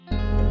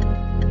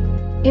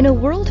In a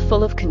world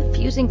full of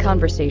confusing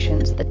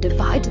conversations that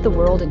divide the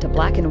world into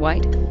black and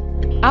white,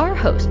 our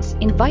hosts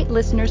invite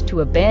listeners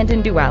to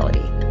abandon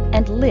duality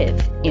and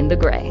live in the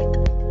gray.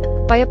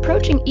 By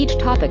approaching each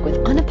topic with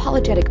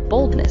unapologetic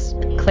boldness,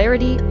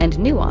 clarity, and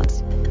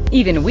nuance,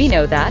 Even We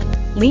Know That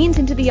leans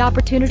into the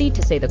opportunity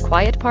to say the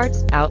quiet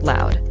parts out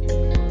loud.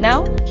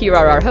 Now, here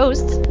are our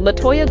hosts,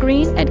 LaToya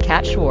Green and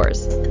Kat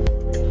Schwarz.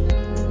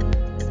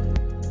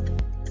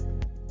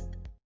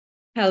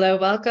 Hello,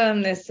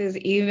 welcome. This is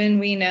Even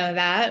We Know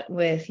That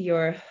with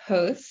your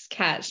hosts,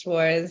 Kat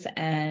Schwarz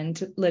and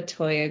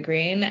LaToya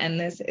Green. And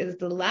this is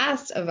the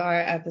last of our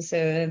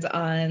episodes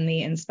on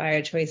the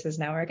Inspired Choices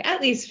Network,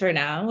 at least for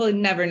now. We'll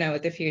never know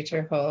what the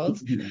future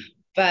holds.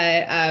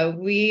 But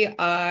we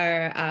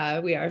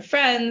are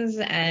friends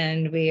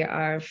and we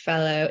are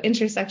fellow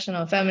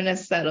intersectional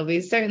feminists. That'll be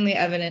certainly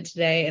evident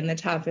today in the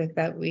topic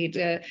that we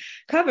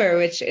cover,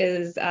 which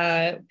is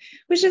a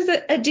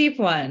deep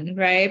one,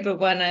 right? But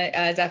one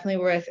definitely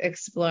worth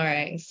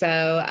exploring.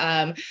 So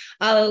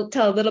I'll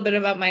tell a little bit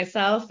about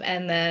myself,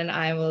 and then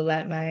I will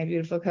let my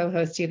beautiful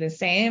co-host do the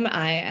same.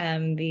 I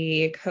am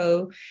the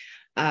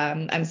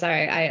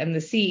I am the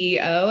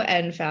CEO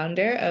and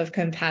founder of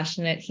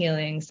Compassionate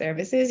Healing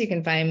Services. You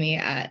can find me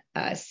at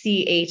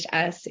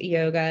chsyoga.com.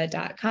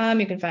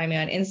 You can find me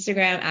on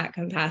Instagram at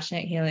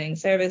Compassionate Healing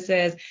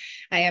Services.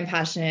 I am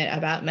passionate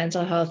about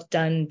mental health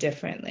done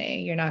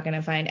differently. You're not going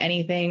to find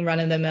anything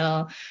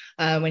run-of-the-mill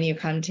when you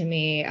come to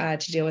me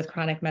to deal with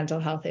chronic mental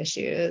health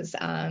issues.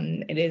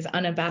 It is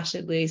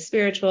unabashedly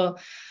spiritual.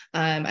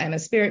 I'm a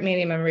spirit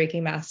medium. I'm a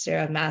Reiki master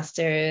of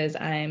masters.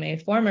 I'm a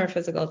former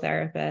physical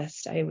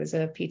therapist. I was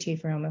a PT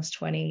for almost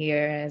 20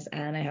 years,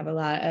 and I have a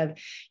lot of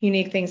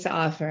unique things to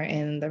offer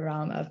in the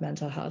realm of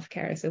mental health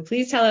care. So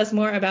please tell us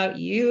more about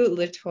you,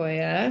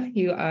 LaToya.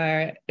 You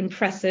are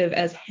impressive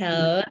as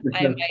hell,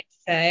 I might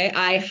say.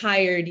 I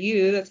hired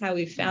you. That's how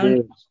we found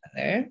each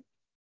other.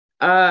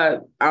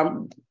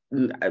 I'm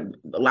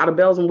a lot of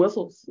bells and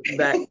whistles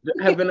that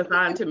have been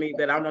assigned to me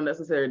that I don't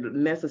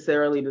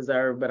necessarily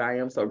deserve, but I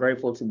am so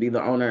grateful to be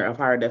the owner of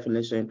Higher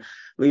Definition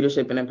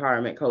Leadership and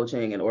Empowerment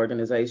Coaching, an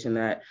organization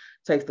that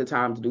takes the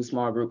time to do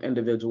small group,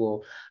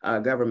 individual,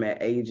 government,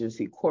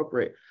 agency,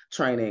 corporate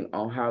training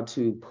on how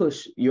to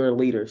push your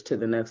leaders to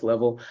the next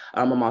level.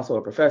 I'm also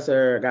a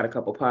professor, got a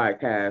couple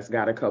podcasts,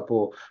 got a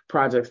couple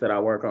projects that I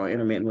work on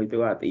intermittently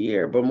throughout the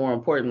year. But more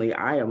importantly,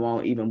 I am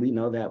on Even We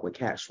Know That with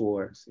Kat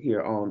Schwarz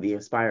here on the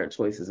Inspired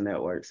Choices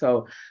Network.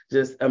 So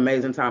just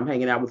amazing time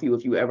hanging out with you.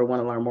 If you ever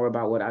want to learn more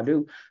about what I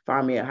do,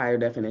 find me at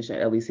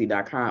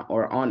higherdefinitionlec.com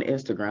or on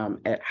Instagram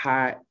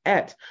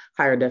at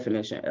Higher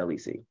Definition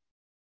LEC.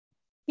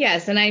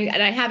 Yes, and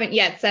I haven't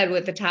yet said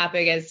what the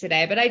topic is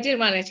today, but I did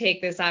want to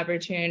take this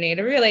opportunity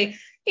to really,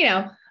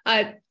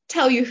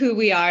 tell you who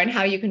we are and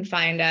how you can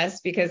find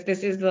us, because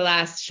this is the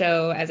last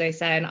show, as I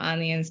said, on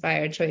the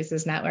Inspired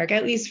Choices Network,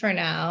 at least for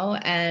now.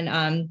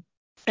 And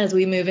as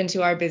we move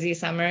into our busy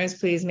summers,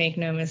 please make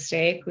no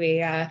mistake,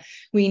 we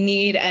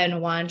need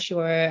and want you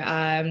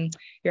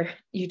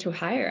to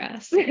hire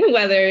us,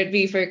 whether it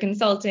be for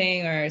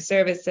consulting or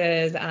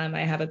services. I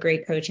have a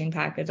great coaching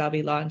package I'll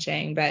be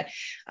launching, but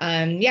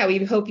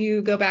we hope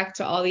you go back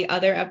to all the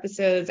other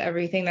episodes,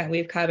 everything that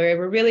we've covered.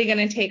 We're really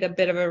going to take a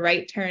bit of a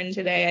right turn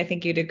today. I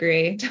think you'd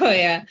agree,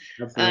 Toya.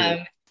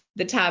 Absolutely.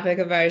 The topic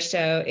of our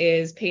show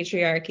is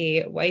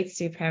patriarchy, white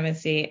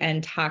supremacy,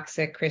 and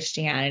toxic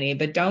Christianity.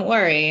 But don't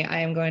worry,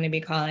 I am going to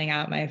be calling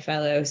out my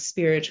fellow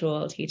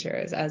spiritual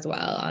teachers as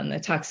well on the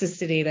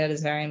toxicity that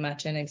is very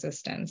much in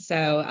existence.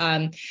 So,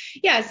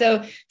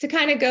 so to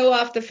kind of go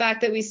off the fact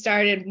that we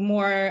started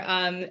more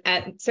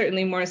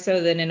certainly more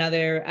so than in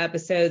other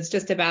episodes,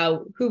 just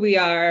about who we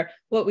are,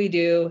 what we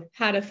do,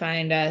 how to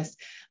find us.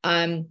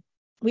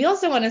 We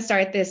also want to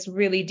start this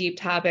really deep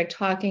topic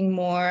talking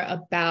more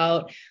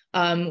about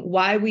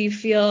why we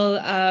feel,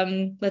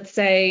 let's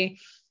say,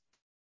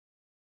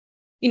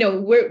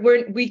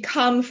 we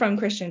come from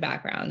Christian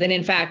background. And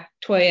in fact,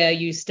 Toya,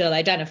 you still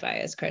identify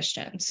as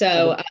Christian.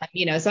 So,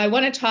 so I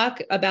want to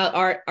talk about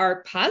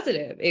our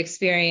positive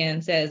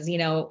experiences,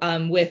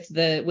 with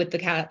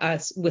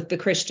the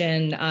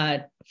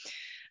Christian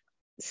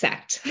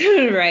sect,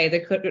 right?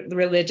 The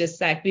religious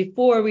sect,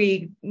 before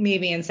we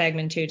maybe in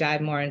segment 2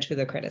 dive more into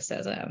the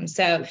criticism.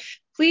 So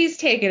please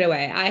take it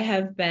away. I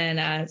have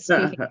been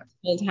speaking the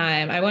whole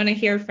time. I want to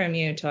hear from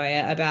you,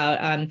 Toya,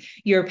 about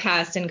your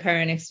past and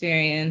current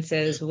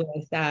experiences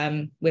with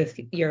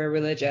your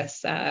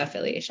religious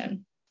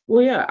affiliation.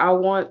 Well, yeah, I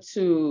want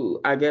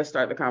to,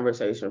 start the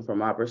conversation from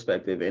my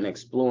perspective in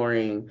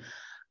exploring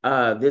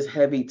this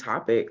heavy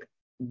topic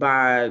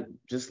by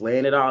just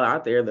laying it all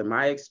out there that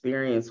my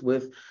experience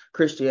with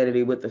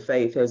Christianity, with the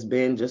faith, has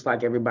been, just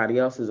like everybody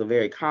else's, a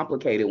very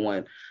complicated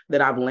one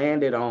that I've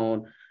landed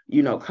on,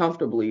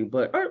 comfortably,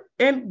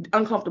 and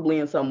uncomfortably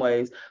in some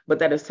ways, but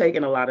that has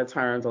taken a lot of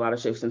turns, a lot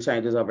of shifts and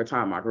changes over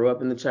time. I grew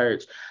up in the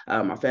church.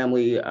 My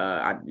family,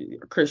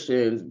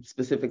 Christians,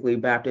 specifically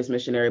Baptist,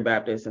 missionary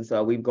Baptist. And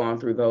so we've gone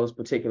through those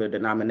particular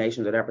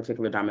denominations, or that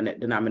particular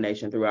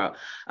denomination throughout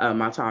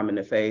my time in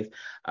the faith.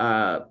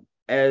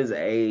 as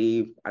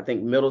I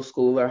think middle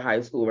schooler, high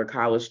schooler,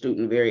 college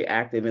student, very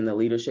active in the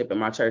leadership in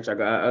my church.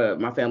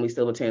 My family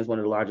still attends one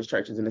of the largest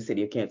churches in the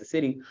city of Kansas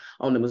City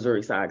on the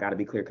Missouri side. Got to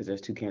be clear because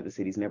there's two Kansas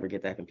cities. Never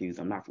get that confused.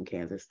 I'm not from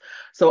Kansas.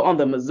 So on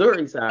the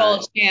Missouri side,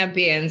 World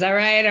champions. All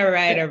right.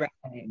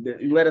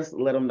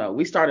 let them know.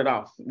 We started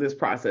off this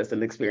process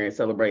and experience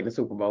celebrating the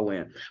Super Bowl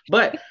win.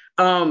 But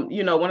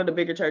one of the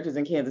bigger churches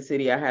in Kansas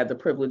City, I had the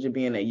privilege of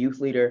being a youth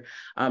leader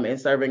and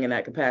serving in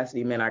that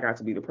capacity. Man, I got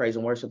to be the praise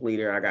and worship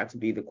leader. I got to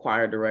be the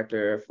choir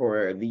director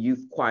for the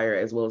youth choir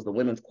as well as the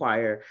women's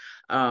choir.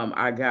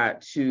 I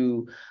got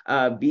to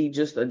be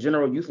just a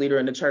general youth leader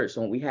in the church.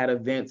 So when we had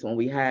events, when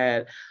we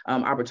had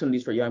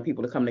opportunities for young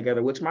people to come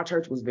together, which my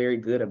church was very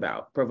good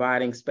about,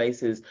 providing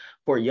spaces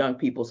for young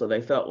people so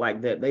they felt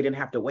like that they didn't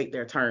have to wait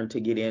their turn to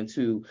get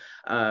into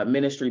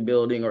ministry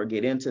building or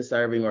get into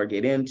serving or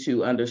get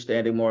into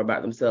understanding more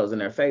about themselves and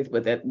their faith,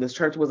 but that this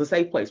church was a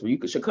safe place where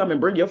should come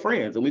and bring your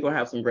friends, and we're going to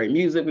have some great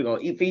music, we're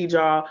going to feed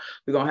y'all,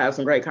 we're going to have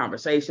some great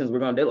conversations, we're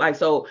going to do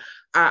so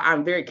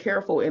I'm very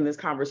careful in this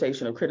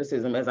conversation of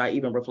criticism as I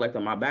even reflect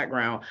on my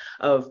background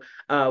of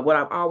what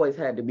I've always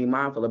had to be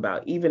mindful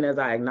about, even as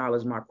I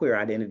acknowledge my queer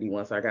identity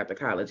once I got to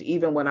college,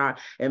 even when I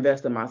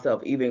invest in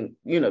myself, even,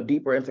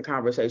 deeper into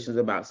conversations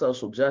about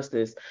social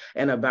justice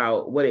and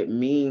about what it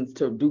means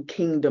to do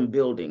kingdom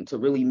building, to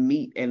really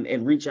meet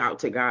and reach out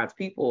to God's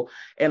people.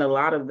 And a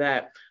lot of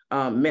that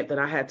meant that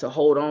I had to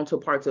hold on to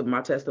parts of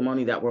my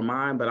testimony that were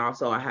mine, but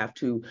also I have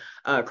to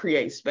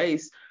create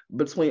space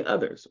between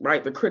others,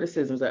 right? The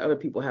criticisms that other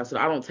people have, so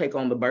I don't take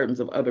on the burdens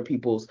of other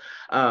people's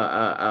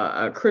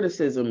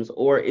criticisms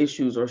or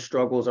issues or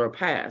struggles or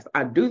past.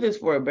 I do this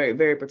for a very,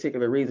 very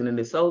particular reason, and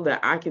it's so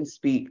that I can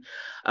speak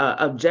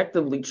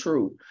objectively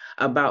true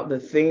about the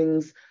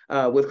things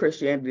with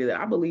Christianity that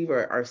I believe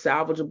are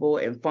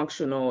salvageable and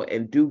functional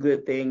and do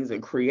good things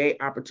and create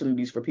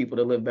opportunities for people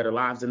to live better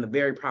lives, and the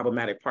very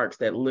problematic parts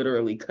that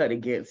literally cut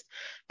against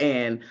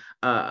and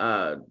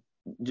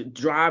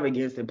drive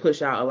against and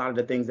push out a lot of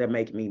the things that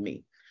make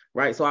me.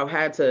 Right. So I've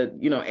had to,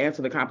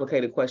 answer the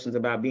complicated questions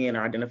about being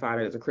or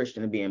identifying as a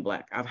Christian and being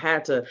Black. I've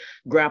had to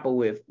grapple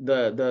with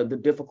the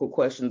difficult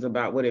questions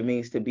about what it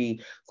means to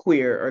be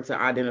queer or to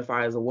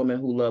identify as a woman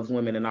who loves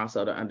women, and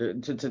also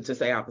to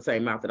say out the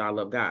same mouth that I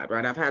love God.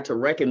 Right. I've had to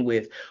reckon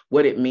with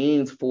what it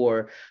means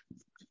for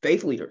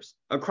faith leaders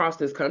across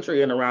this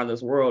country and around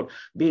this world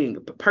being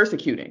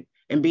persecuting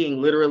and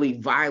being literally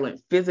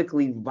violent,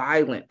 physically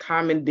violent,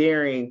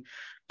 commandeering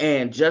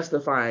and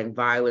justifying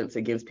violence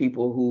against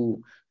people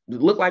who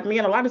look like me,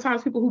 and a lot of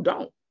times people who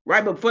don't,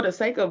 right? But for the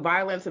sake of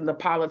violence and the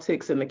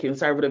politics and the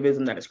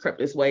conservatism that has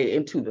crept its way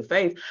into the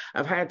faith,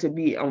 I've had to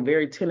be on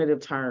very tentative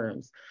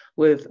terms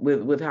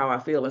with how I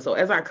feel. And so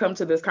as I come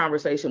to this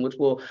conversation, which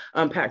we'll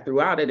unpack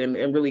throughout it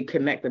and really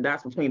connect the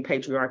dots between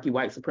patriarchy,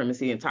 white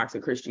supremacy, and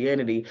toxic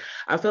Christianity,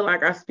 I feel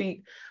like I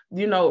speak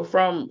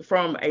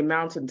from a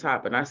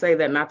mountaintop. And I say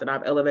that not that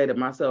I've elevated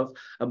myself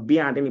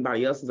beyond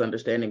anybody else's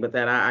understanding, but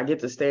that I get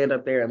to stand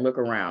up there and look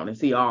around and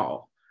see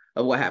all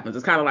of what happens.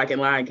 It's kind of like in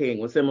Lion King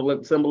when Simba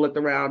looked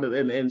around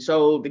and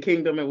showed the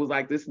kingdom and was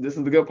like, this is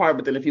the good part.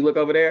 But then if you look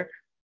over there,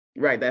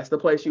 right, that's the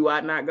place you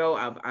ought not go.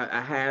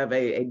 I have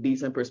a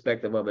decent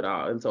perspective of it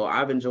all. And so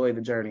I've enjoyed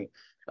the journey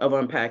of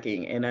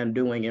unpacking and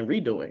undoing and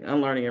redoing,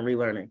 unlearning and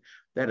relearning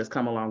that has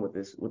come along with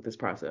this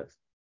process.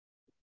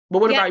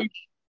 But what about you?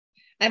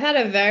 I've had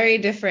a very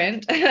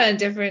different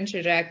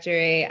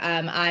trajectory.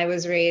 I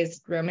was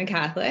raised Roman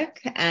Catholic,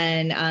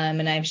 and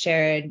I've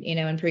shared,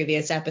 in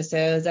previous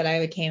episodes that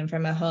I came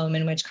from a home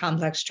in which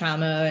complex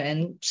trauma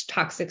and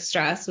toxic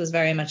stress was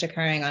very much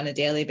occurring on a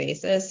daily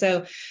basis.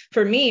 So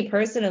for me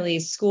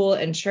personally, school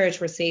and church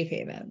were safe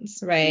havens,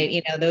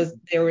 right?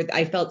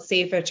 I felt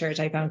safe at church.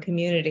 I found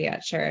community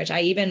at church.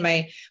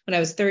 When I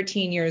was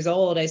 13 years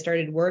old, I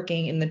started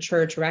working in the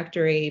church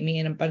rectory. Me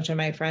and a bunch of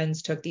my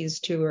friends took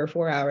these 2 or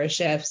 4 hour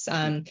shifts.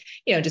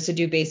 Just to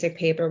do basic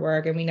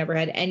paperwork. And we never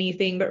had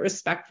anything but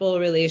respectful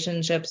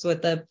relationships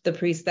with the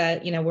priests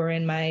that, were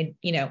in my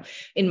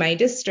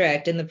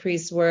district. And the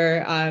priests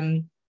were,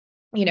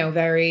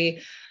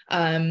 very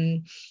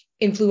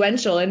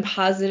influential in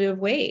positive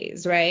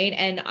ways, right?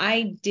 And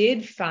I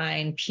did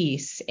find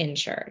peace in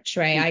church,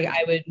 right?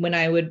 When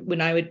I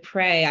would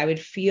pray, I would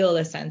feel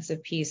a sense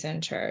of peace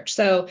in church.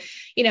 So,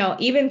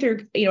 even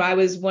through, I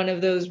was one of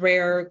those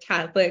rare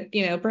Catholic,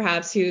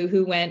 perhaps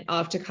who went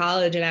off to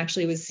college and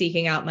actually was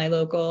seeking out my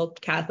local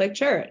Catholic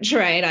church,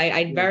 right?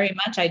 I very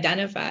much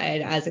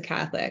identified as a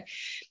Catholic.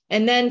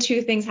 And then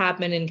 2 things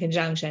happened in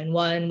conjunction.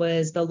 One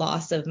was the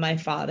loss of my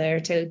father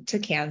to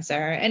cancer.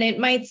 And it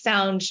might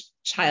sound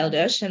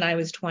childish, and I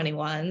was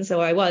 21,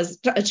 so I was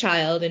a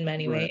child in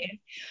many ways.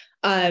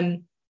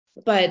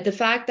 But the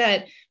fact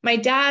that my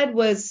dad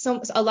was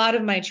a lot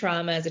of my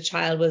trauma as a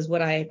child was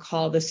what I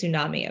call the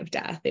tsunami of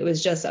death. It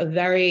was just a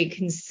very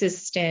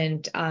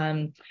consistent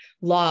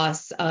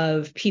loss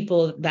of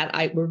people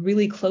that were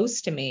really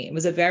close to me. It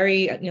was a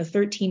very,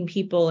 13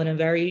 people in a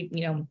very,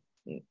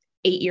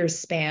 8-year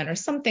span or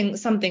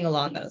something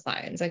along those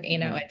lines. Like,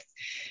 it's,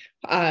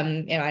 I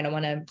don't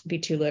want to be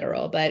too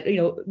literal, but,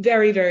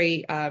 very,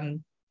 very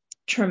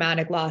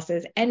traumatic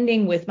losses,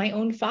 ending with my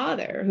own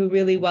father, who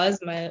really was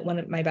one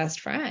of my best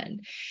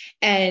friend.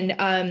 And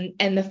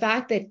the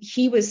fact that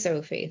he was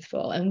so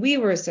faithful and we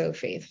were so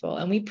faithful,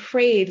 and we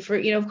prayed for,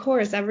 of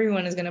course,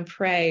 everyone is going to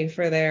pray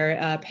for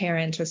their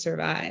parent to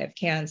survive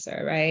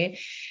cancer, right?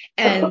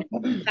 And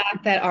the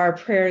fact that our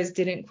prayers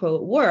didn't,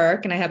 quote,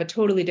 work, and I have a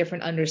totally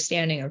different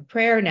understanding of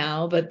prayer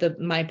now, but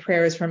my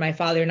prayers for my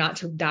father not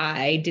to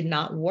die did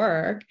not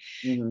work.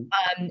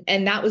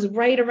 And that was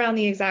right around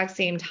the exact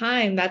same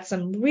time that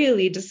some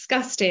really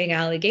disgusting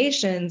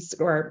allegations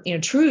or,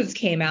 truths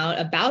came out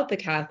about the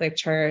Catholic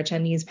Church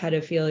and these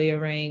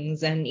pedophilia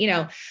rings. And,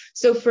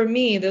 so for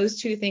me, those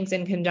two things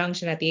in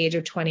conjunction at the age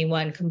of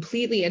 21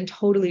 completely and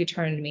totally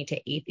turned me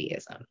to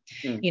atheism.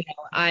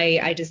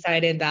 I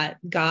decided that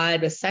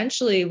God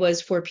essentially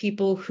was for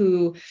people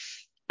who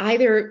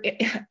either,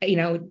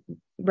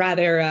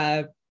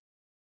 rather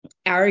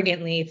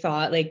arrogantly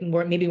thought like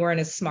maybe weren't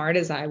as smart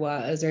as I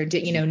was, or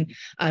didn't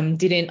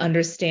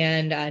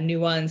understand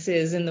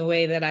nuances in the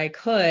way that I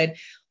could,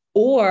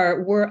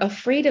 or were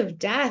afraid of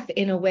death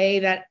in a way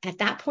that at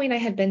that point I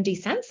had been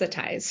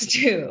desensitized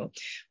to,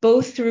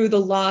 both through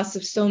the loss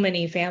of so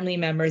many family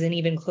members and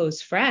even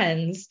close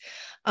friends,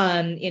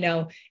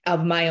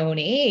 of my own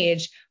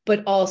age,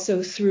 but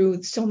also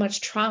through so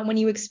much trauma. When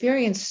you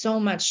experience so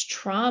much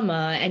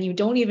trauma and you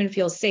don't even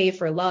feel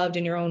safe or loved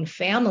in your own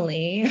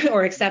family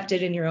or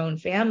accepted in your own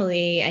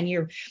family, and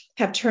you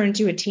have turned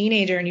to a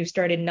teenager and you've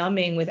started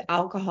numbing with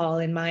alcohol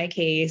in my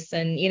case,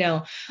 and,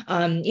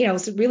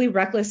 it's really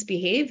reckless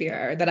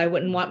behavior that I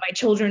wouldn't want my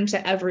children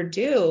to ever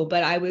do,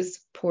 but I was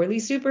poorly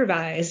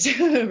supervised,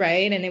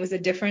 right? And it was a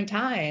different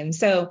time.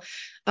 So,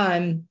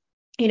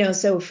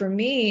 so for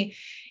me,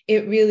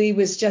 it really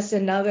was just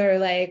another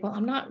like, well,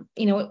 I'm not,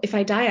 if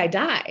I die, I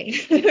die.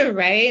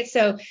 Right.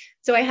 So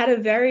I had a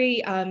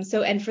very,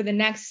 and for the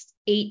next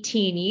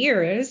 18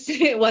 years,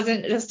 it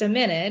wasn't just a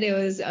minute, it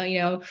was,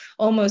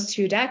 almost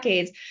 2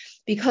 decades.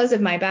 Because of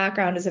my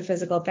background as a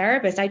physical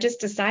therapist, I just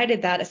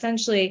decided that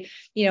essentially,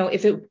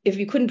 if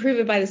you couldn't prove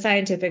it by the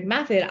scientific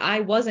method,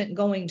 I wasn't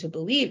going to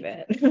believe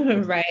it.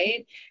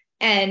 Right.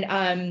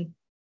 And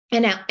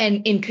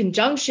in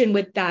conjunction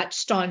with that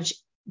staunch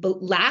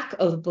lack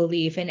of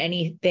belief in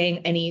anything,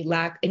 any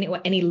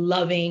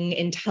loving,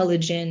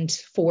 intelligent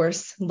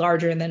force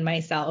larger than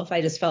myself,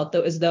 I just felt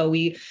as though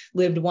we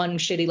lived one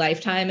shitty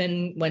lifetime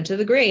and went to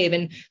the grave.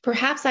 And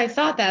perhaps I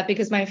thought that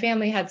because my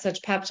family had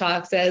such pep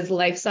talks as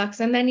life sucks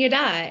and then you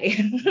die.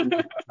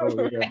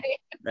 Oh yeah,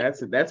 right?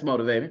 That's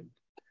motivating.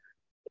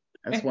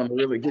 That's one to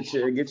really get you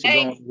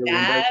going,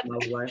 really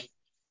embrace life.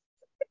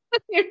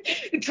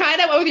 Try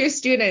that one with your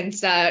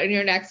students in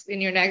your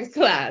next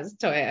class,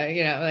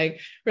 Toya.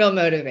 Like real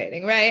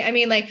motivating, right? I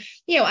mean, like,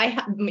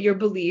 your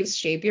beliefs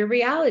shape your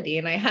reality,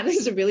 and I had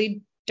this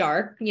really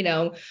dark,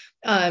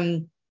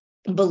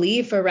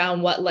 belief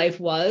around what life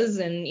was,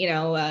 and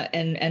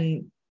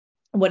and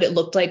what it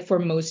looked like for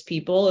most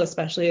people,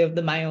 especially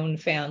of my own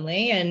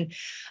family. And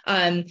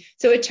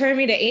so it turned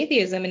me to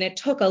atheism, and it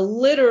took a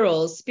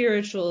literal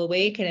spiritual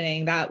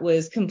awakening that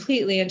was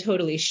completely and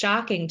totally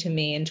shocking to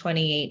me in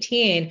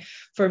 2018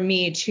 for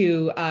me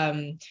to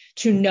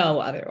know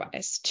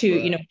otherwise,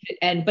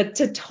 but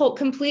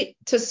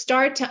to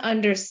start to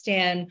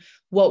understand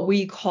what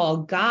we call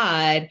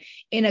God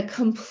in a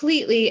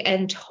completely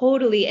and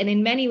totally, and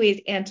in many ways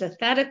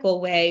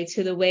antithetical way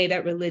to the way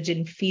that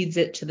religion feeds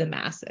it to the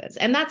masses.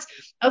 And that's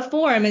a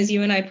form, as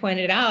you and I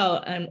pointed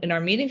out in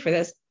our meeting for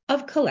this,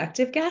 of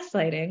collective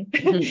gaslighting.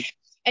 Mm-hmm.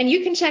 And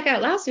you can check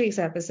out last week's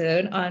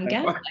episode on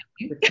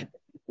gaslighting.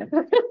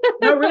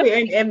 No,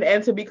 really,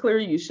 and to be clear,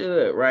 you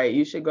should, right?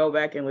 You should go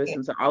back and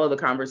listen to all of the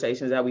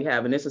conversations that we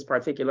have, and this is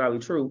particularly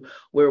true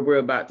where we're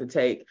about to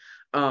take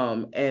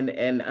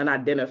an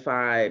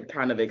unidentified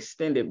kind of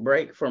extended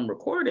break from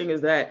recording,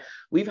 is that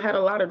we've had a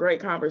lot of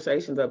great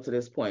conversations up to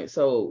this point.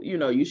 So,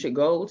 you should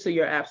go to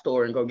your app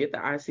store and go get the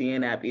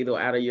ICN app, either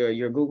out of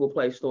your Google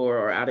Play Store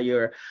or out of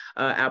your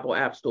Apple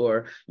App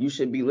Store. You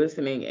should be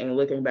listening and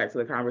looking back to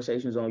the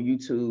conversations on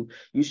YouTube.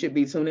 You should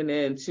be tuning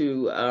in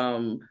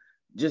to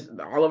just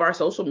all of our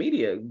social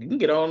media. You can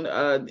get on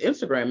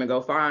Instagram and go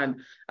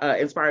find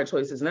Inspired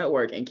Choices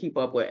Network and keep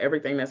up with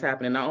everything that's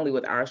happening, not only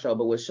with our show,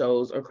 but with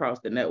shows across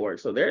the network.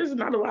 So there's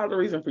not a lot of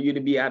reason for you to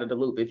be out of the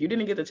loop. If you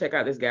didn't get to check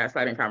out this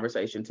gaslighting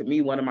conversation, to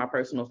me, one of my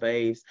personal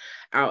faves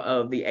out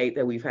of the 8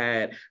 that we've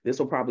had, this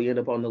will probably end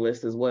up on the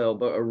list as well,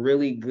 but a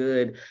really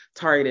good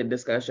targeted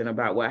discussion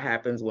about what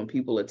happens when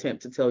people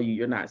attempt to tell you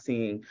you're not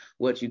seeing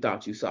what you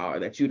thought you saw, or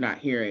that you're not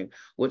hearing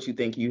what you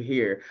think you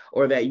hear,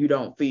 or that you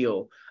don't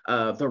feel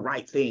the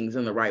right things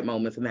in the right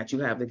moments, and that you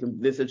have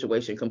this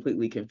situation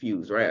completely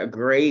confused, right? A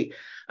great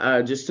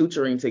just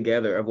suturing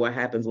together of what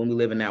happens when we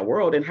live in that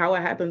world, and how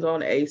it happens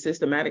on a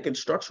systematic and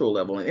structural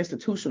level and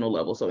institutional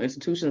level. So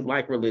institutions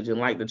like religion,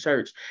 like the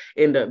church,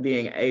 end up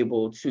being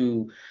able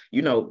to,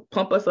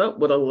 pump us up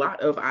with a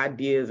lot of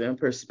ideas and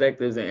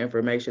perspectives and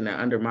information that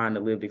undermine the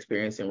lived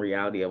experience and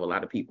reality of a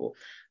lot of people.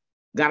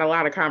 got a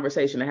lot of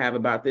conversation to have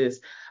about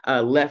this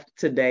left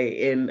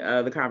today in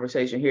the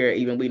conversation here.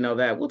 Even we know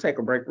that. We'll take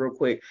a break real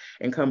quick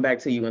and come back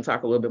to you and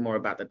talk a little bit more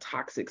about the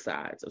toxic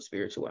sides of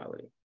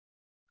spirituality.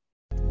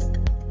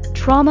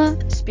 Trauma,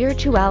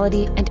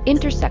 spirituality, and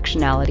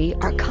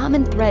intersectionality are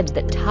common threads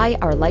that tie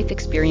our life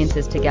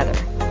experiences together.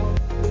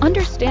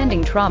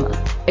 Understanding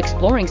trauma,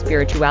 exploring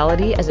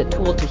spirituality as a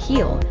tool to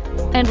heal,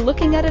 and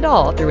looking at it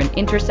all through an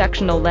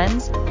intersectional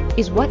lens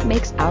is what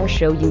makes our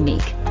show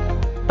unique.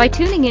 By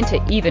tuning into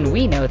Even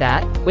We Know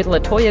That with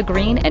LaToya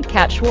Green and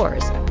Kat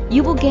Schwarz,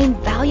 you will gain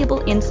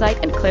valuable insight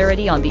and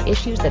clarity on the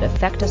issues that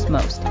affect us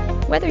most,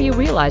 whether you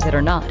realize it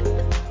or not.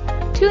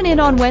 Tune in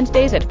on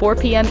Wednesdays at 4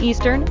 p.m.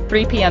 Eastern,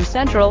 3 p.m.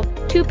 Central,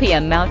 2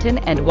 p.m. Mountain,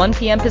 and 1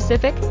 p.m.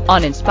 Pacific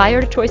on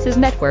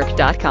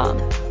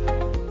InspiredChoicesNetwork.com.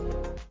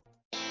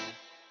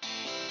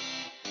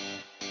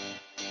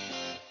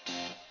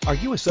 Are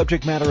you a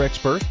subject matter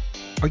expert?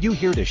 Are you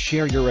here to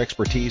share your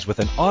expertise with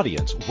an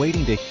audience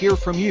waiting to hear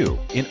from you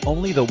in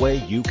only the way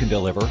you can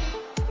deliver?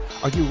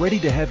 Are you ready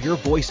to have your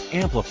voice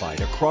amplified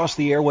across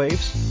the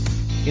airwaves?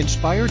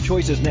 Inspired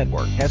Choices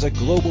Network has a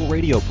global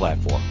radio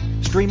platform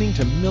streaming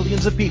to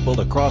millions of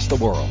people across the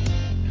world.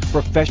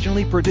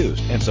 Professionally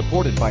produced and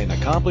supported by an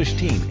accomplished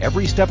team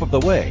every step of the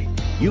way,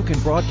 you can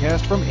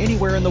broadcast from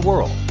anywhere in the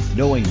world,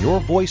 knowing your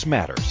voice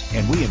matters,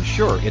 and we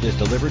ensure it is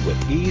delivered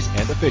with ease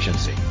and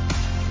efficiency.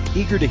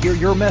 Eager to hear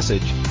your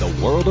message, the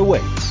world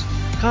awaits.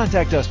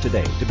 Contact us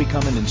today to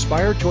become an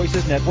Inspired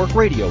Choices Network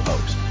radio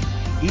host.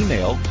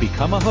 Email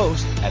become a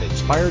host at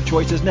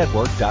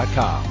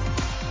inspiredchoicesnetwork.com.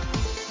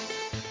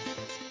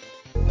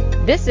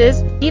 This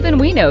is Even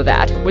We Know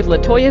That with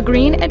LaToya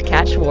Green and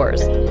Kat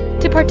Schwarz.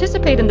 To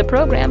participate in the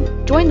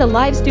program, join the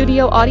live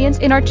studio audience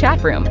in our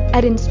chat room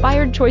at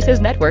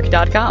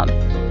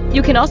inspiredchoicesnetwork.com.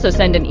 You can also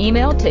send an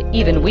email to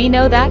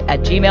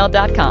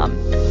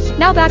evenweknowthat@gmail.com.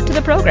 Now back to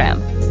the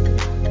program.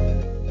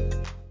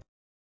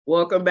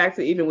 Welcome back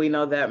to Even We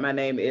Know That. My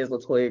name is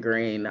LaToya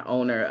Green,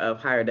 owner of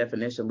Higher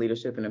Definition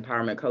Leadership and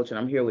Empowerment Coach, and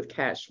I'm here with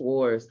Kat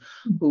Schwarz,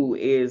 who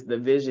is the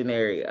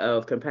visionary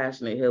of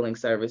Compassionate Healing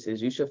Services.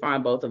 You should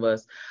find both of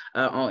us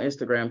on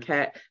Instagram.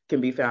 Kat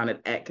can be found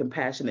at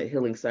Compassionate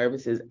Healing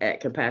Services, at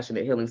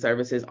Compassionate Healing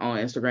Services on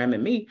Instagram,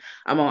 and me,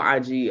 I'm on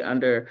IG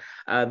under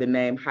the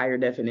name Higher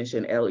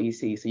Definition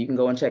LEC. So you can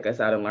go and check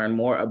us out and learn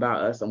more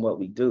about us and what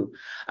we do.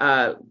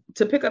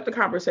 To pick up the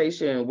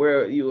conversation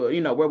where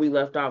where we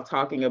left off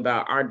talking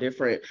about our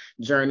different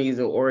journeys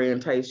and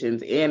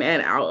orientations in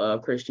and out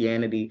of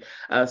Christianity,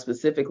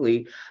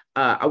 specifically,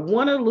 I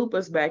want to loop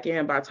us back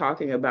in by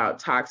talking about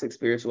toxic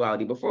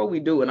spirituality. Before we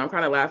do, and I'm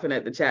kind of laughing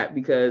at the chat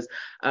because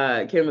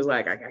Kim is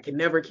like, I can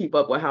never keep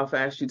up with how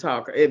fast you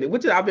talk,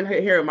 which I've been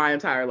hearing my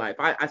entire life.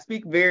 I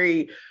speak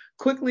very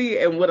quickly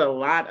and with a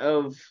lot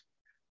of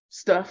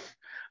stuff.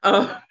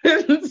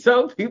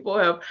 So people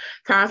have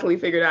constantly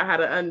figured out how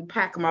to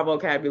unpack my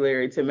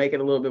vocabulary to make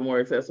it a little bit more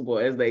accessible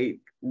as they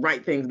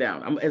write things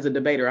down. As a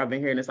debater, I've been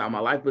hearing this all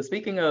my life. But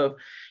speaking of,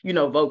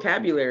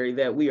 vocabulary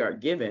that we are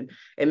given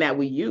and that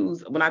we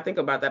use, when I think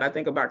about that, I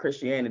think about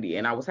Christianity.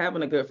 And I was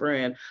having a good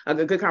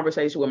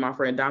conversation with my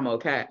friend Damo.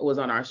 Kat was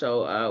on our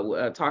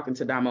show talking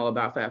to Damo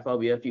about fat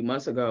phobia a few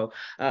months ago.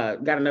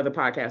 Got another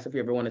podcast if you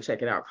ever want to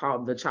check it out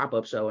called The Chop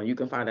Up Show. And you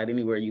can find that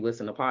anywhere you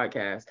listen to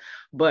podcasts.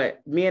 But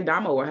me and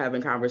Damo were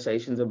having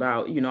conversations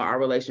about, our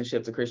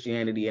relationship to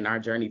Christianity and our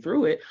journey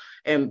through it.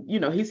 And,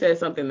 he said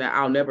something that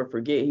I'll never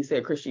forget. He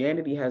said,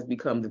 Christianity has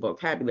become the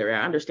vocabulary.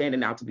 I understand it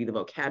now to be the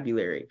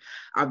vocabulary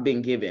I've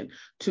been given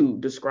to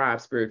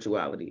describe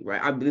spirituality,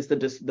 right? It's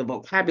the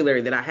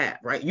vocabulary that I have,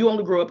 right? You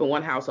only grew up in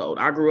one household.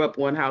 I grew up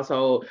in one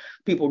household.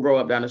 People grow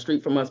up down the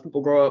street from us. People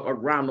grow up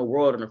around the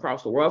world and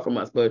across the world from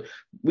us. But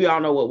we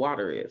all know what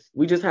water is.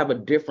 We just have a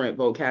different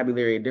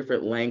vocabulary, a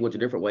different language, a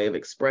different way of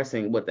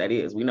expressing what that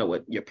is. We know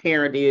what your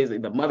parent is.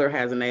 The mother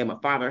has a name, a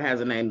father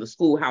has a name, the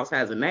schoolhouse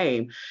has a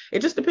name. It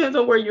just depends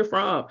on where you're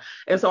from.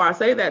 And so I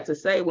say that to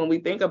say, when we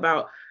think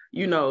about,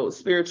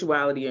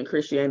 spirituality and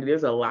Christianity,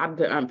 there's a lot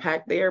to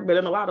unpack there, but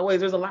in a lot of ways,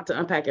 there's a lot to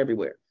unpack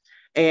everywhere.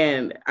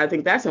 And I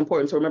think that's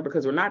important to remember,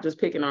 because we're not just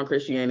picking on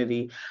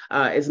Christianity.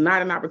 It's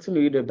not an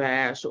opportunity to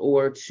bash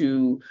or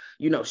to,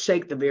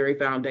 shake the very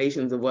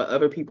foundations of what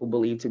other people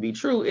believe to be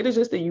true. It is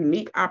just a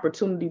unique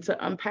opportunity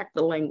to unpack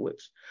the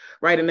language,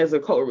 right? And as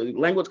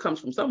language comes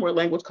from somewhere,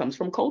 language comes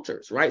from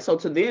cultures, right? So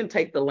to then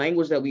take the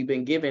language that we've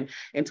been given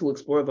and to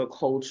explore the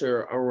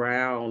culture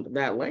around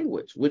that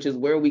language, which is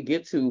where we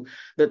get to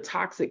the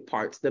toxic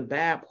parts, the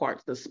bad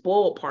parts, the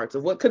spoiled parts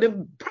of what could have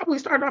probably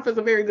started off as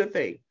a very good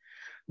thing.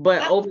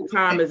 But over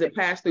time, as it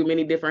passed through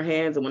many different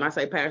hands, and when I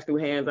say pass through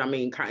hands, I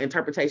mean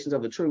interpretations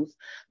of the truth,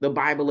 the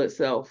Bible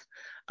itself,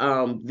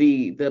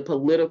 the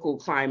political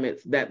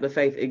climates that the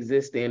faith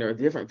exists in, or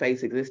different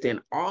faiths exist in,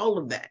 all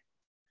of that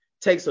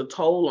takes a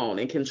toll on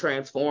and can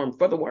transform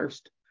for the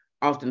worst,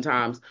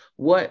 oftentimes,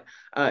 what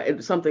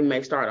something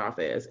may start off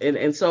as.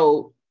 And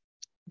so,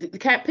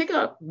 Kat, pick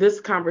up this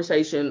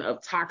conversation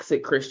of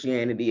toxic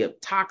Christianity,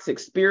 of toxic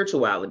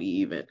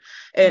spirituality even,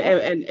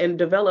 and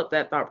develop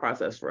that thought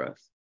process for us.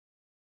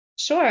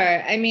 Sure.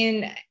 I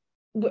mean,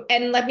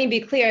 and let me be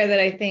clear that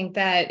I think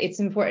that it's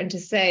important to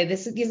say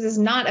this is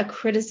not a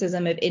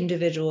criticism of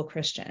individual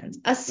Christians,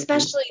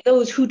 especially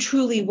those who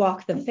truly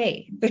walk the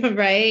faith,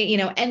 right?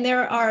 And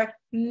there are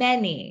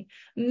many,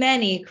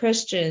 many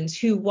Christians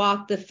who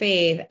walk the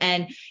faith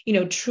and,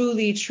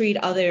 truly treat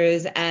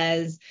others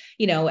as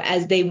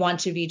they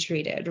want to be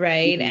treated,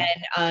 right?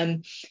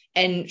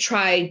 And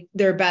try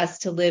their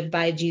best to live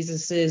by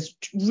Jesus's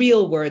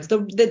real words,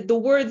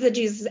 the words that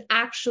Jesus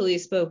actually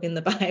spoke in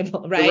the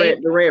Bible, right?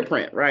 The red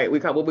print, right? We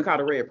call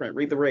the red print.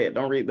 Read the red.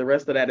 Don't read the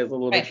rest of that is a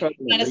little Right.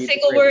 troubling. Not a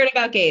single word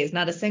about gays,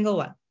 not a single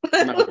one.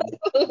 No.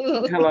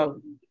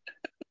 Hello.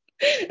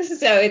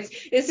 So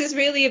this is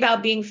really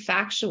about being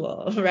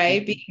factual,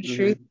 right? Being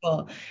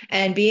truthful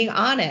and being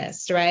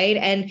honest, right?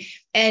 And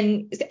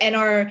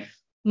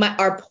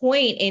our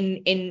point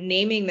in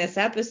naming this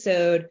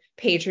episode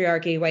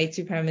Patriarchy, White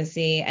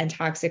Supremacy, and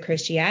Toxic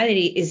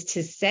Christianity is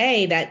to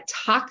say that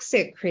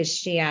toxic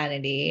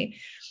Christianity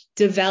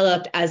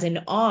developed as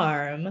an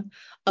arm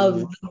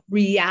of the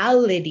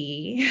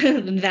reality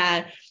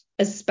that,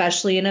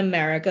 especially in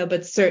America,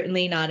 but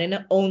certainly not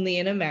only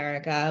in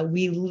America,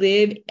 we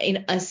live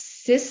in a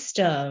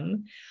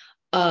system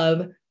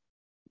of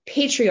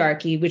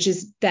patriarchy, which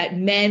is that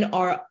men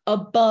are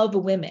above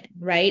women,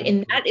 right?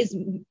 And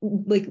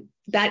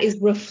that is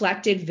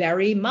reflected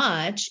very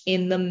much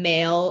in the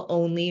male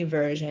only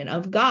version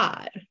of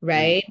God,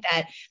 right?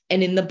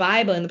 And in the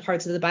Bible, in the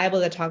parts of the Bible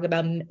that talk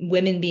about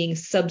women being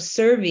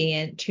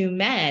subservient to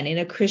men in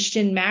a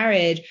Christian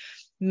marriage,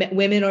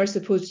 women are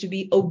supposed to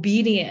be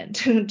obedient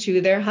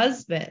to their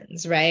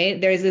husbands,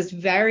 right? There's this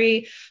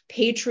very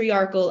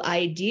patriarchal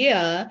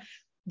idea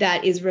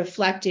that is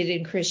reflected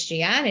in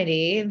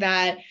Christianity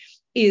that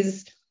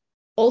is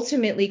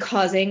ultimately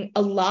causing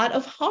a lot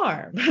of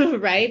harm,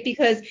 right?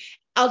 Because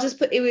I'll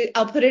put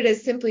it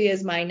as simply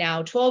as my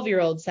now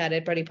 12-year-old said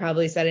it, but he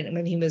probably said it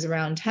when he was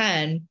around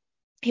 10.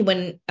 He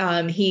looked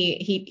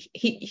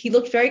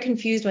very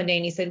confused one day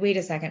and he said, "Wait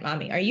a second,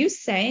 mommy, are you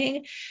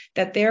saying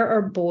that there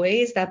are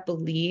boys that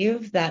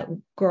believe that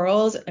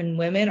girls and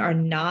women are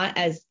not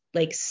as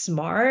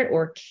smart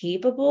or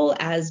capable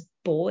as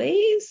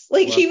boys?"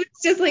 He was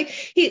just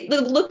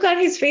the look on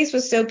his face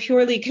was so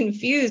purely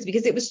confused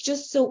because it was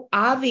just so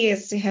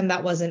obvious to him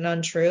that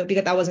wasn't true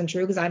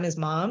because I'm his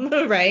mom,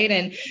 right?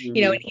 And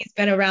and he's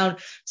been around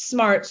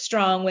smart,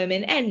 strong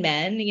women and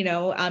men.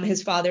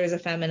 His father is a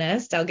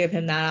feminist. I'll give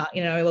him that.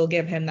 I will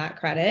give him that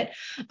credit.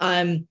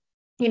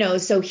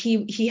 So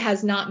he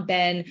has not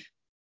been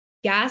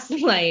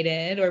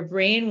gaslighted or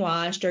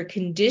brainwashed or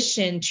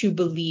conditioned to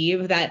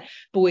believe that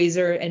boys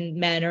and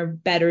men are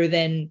better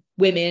than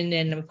women,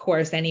 and of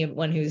course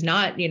anyone who's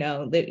not,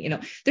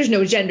 there's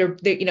no gender,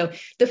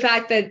 the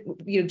fact that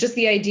just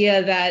the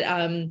idea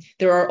that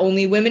there are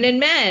only women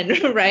and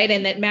men, right,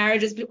 and that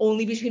marriage is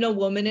only between a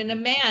woman and a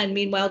man.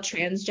 Meanwhile,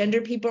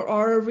 transgender people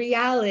are a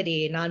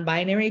reality,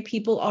 non-binary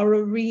people are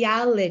a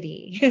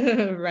reality,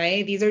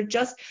 right? These are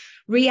just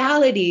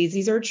realities,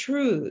 these are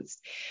truths.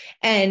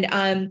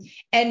 And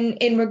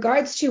in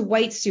regards to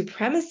white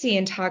supremacy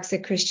and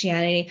toxic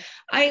Christianity,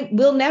 I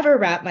will never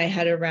wrap my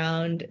head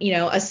around,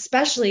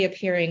 especially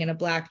appearing in a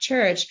Black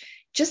church,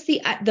 just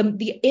the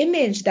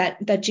image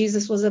that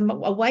Jesus was a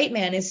white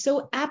man is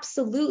so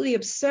absolutely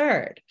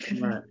absurd.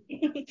 Right.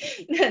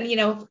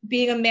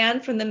 Being a man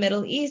from the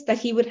Middle East, that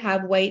he would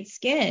have white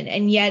skin.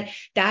 And yet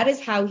that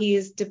is how he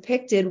is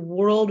depicted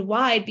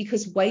worldwide,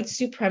 because white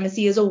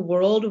supremacy is a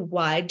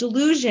worldwide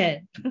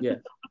delusion. Yeah.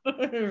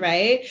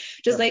 Right?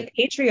 Just like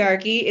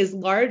patriarchy is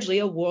largely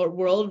a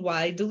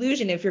worldwide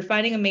delusion. If you're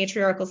finding a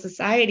matriarchal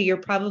society, you're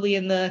probably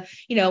in the,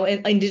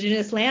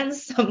 indigenous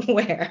lands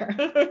somewhere,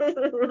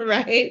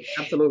 right?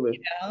 Absolutely.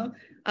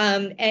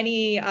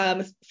 Any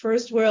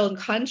first world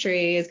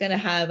country is going to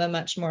have a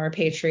much more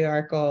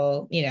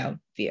patriarchal,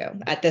 view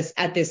at this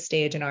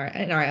stage in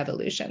our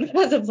evolution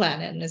as a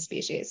planet and a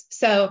species.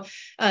 So,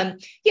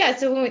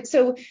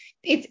 so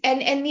it's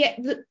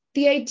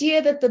the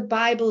idea that the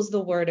Bible is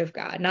the word of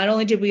God. Not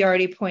only did we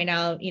already point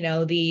out,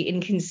 the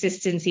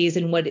inconsistencies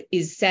in what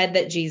is said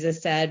that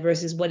Jesus said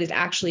versus what is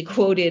actually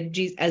quoted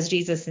as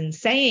Jesus is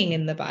saying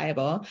in the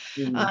Bible,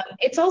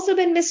 it's also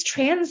been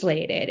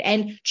mistranslated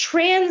and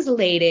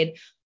translated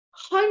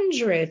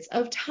hundreds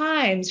of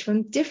times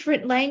from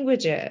different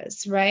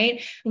languages,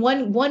 right?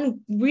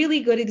 One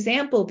really good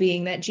example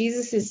being that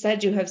Jesus is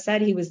said to have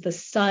said he was the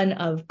Son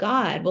of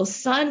God. Well,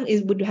 son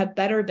would have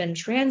better been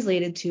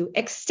translated to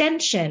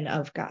extension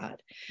of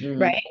God,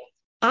 right?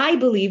 I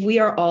believe we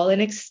are all an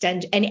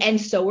extension,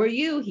 and so are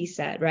you, he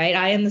said, right?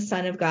 I am the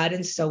Son of God,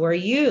 and so are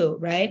you,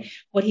 right?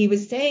 What he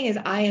was saying is,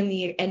 I am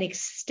an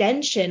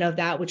extension of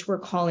that which we're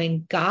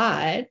calling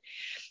God.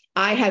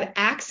 I have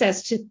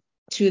access to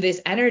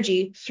this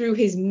energy through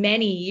his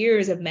many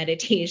years of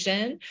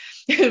meditation,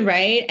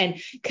 right?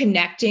 And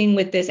connecting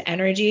with this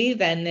energy,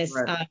 then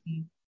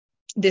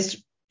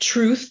this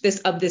truth,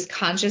 this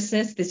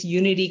consciousness, this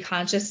unity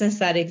consciousness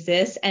that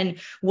exists, and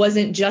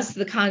wasn't just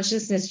the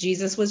consciousness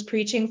Jesus was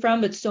preaching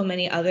from, but so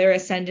many other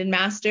ascended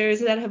masters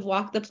that have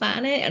walked the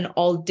planet and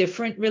all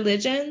different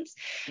religions,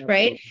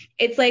 right?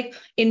 It's like,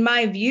 in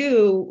my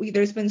view,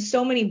 there's been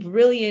so many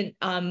brilliant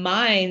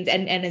minds,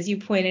 and as you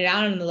pointed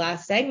out in the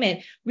last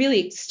segment,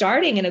 really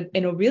starting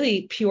in a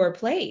really pure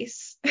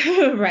place,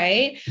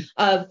 right?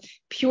 Of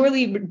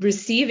purely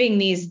receiving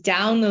these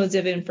downloads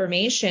of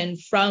information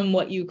from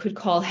what you could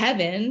call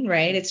heaven,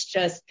 right? It's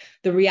just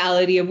the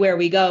reality of where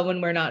we go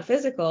when we're not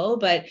physical,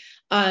 but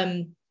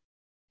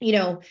you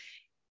know,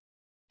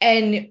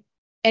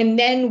 and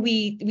then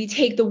we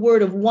take the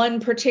word of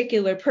one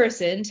particular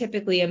person,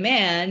 typically a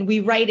man, we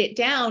write it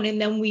down, and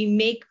then we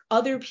make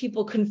other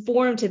people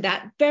conform to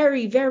that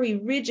very, very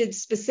rigid,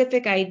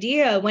 specific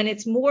idea, when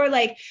it's more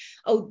like,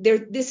 oh,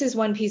 this is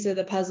one piece of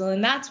the puzzle,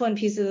 and that's one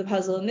piece of the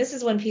puzzle, and this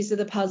is one piece of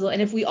the puzzle.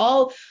 And if we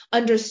all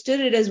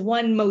understood it as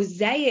one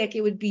mosaic,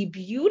 it would be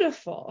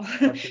beautiful,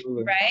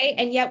 right?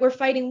 And yet we're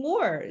fighting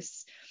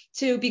wars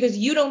because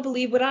you don't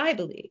believe what I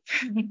believe,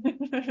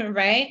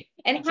 right?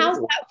 And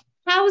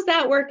how's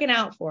that working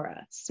out for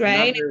us,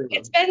 right?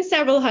 It's been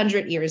several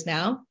hundred years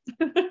now,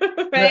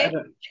 right?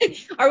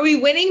 Are we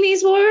winning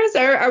these wars,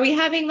 or are we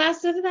having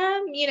less of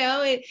them?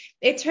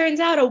 It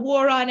turns out a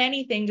war on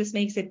anything just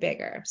makes it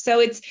bigger. So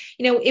it's,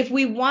 if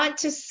we want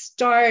to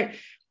start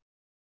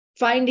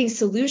finding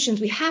solutions,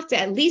 we have to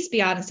at least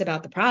be honest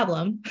about the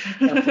problem,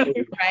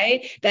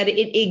 right? That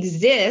it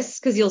exists,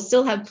 because you'll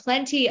still have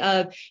plenty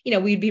of,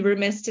 we'd be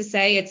remiss to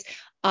say it's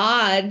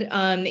odd,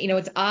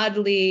 it's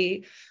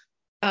oddly,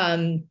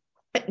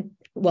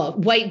 well,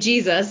 white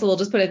Jesus, we'll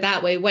just put it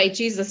that way. White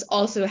Jesus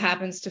also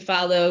happens to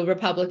follow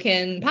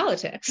Republican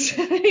politics.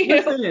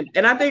 Listen,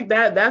 and I think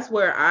that's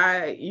where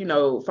I,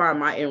 find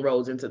my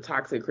inroads into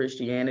toxic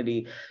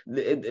Christianity.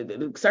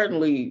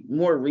 Certainly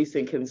more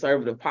recent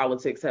conservative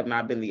politics have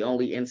not been the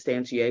only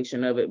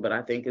instantiation of it, but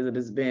I think it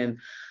has been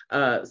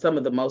some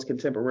of the most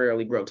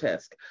contemporarily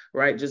grotesque,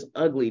 right? Just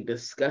ugly,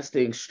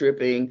 disgusting,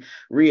 stripping,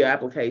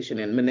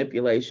 reapplication and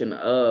manipulation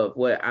of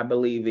what I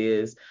believe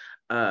is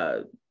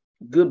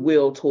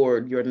goodwill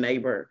toward your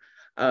neighbor,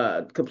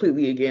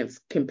 completely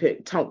against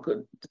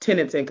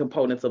tenets and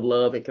components of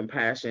love and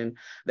compassion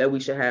that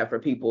we should have for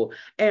people,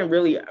 and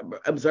really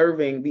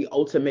observing the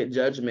ultimate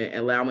judgment,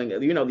 allowing,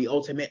 the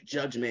ultimate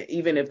judgment,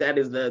 even if that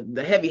is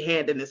the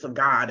heavy-handedness of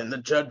God and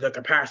the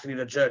capacity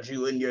to judge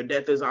you in your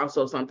death, is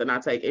also something I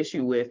take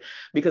issue with,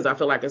 because I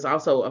feel like it's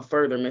also a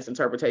further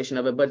misinterpretation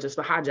of it, but just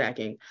the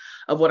hijacking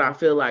of what I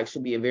feel like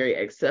should be a very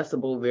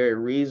accessible, very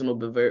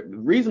reasonable,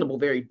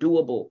 very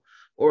doable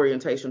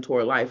orientation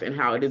toward life, and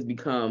how it has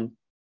become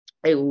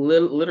a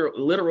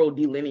literal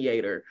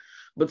delineator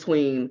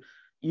between,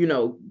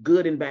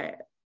 good and bad,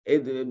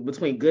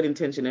 between good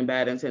intention and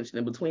bad intention,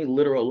 and between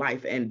literal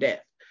life and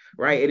death,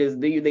 right? It is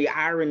the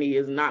irony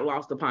is not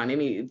lost upon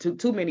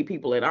too many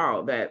people at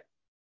all, that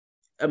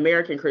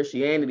American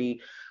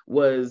Christianity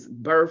was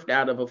birthed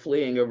out of a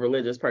fleeing of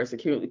religious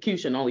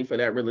persecution, only for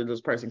that religious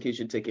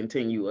persecution to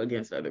continue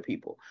against other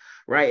people,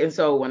 right? And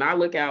so when I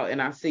look out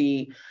and I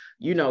see,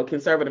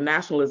 conservative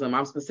nationalism,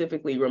 I'm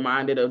specifically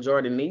reminded of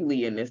Jordan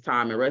Neely in this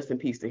time, and rest in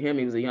peace to him.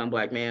 He was a young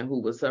Black man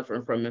who was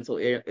suffering from mental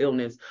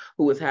illness,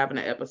 who was having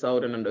an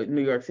episode in the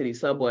New York City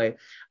subway,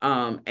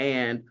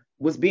 and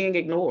was being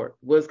ignored,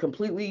 was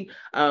completely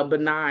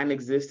benign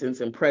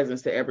existence and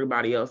presence to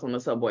everybody else on the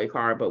subway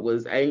car, but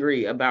was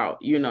angry about,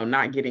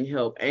 not getting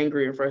help,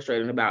 angry and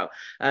frustrated about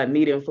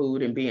needing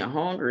food and being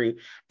hungry.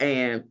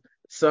 And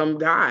some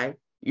guy,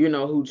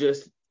 who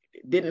just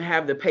didn't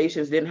have the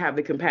patience, didn't have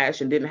the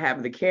compassion, didn't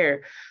have the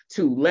care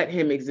to let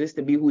him exist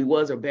and be who he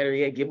was, or better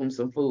yet, give him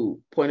some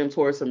food, point him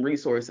towards some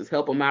resources,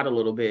 help him out a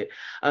little bit,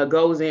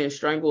 goes in,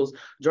 strangles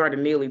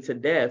Jordan Neely to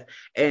death,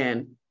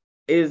 and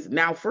is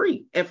now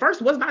free. At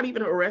first was not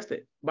even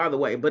arrested, by the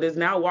way, but is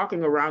now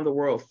walking around the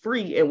world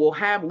free and will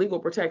have legal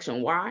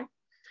protection. Why?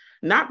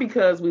 Not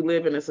because we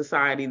live in a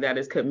society that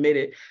is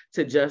committed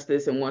to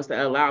justice and wants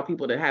to allow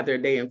people to have their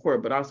day in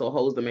court, but also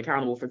holds them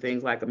accountable for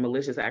things like a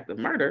malicious act of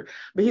murder.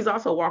 But he's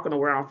also walking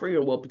around free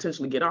and will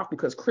potentially get off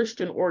because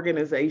Christian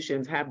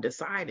organizations have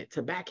decided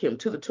to back him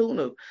to the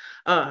tune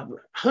of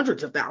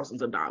hundreds of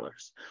thousands of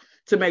dollars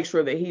to make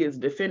sure that he is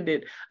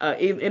defended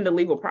in the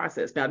legal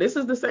process. Now, this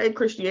is the same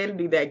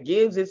Christianity that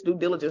gives its due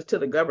diligence to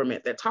the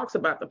government, that talks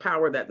about the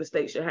power that the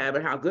state should have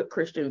and how good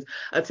Christians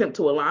attempt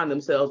to align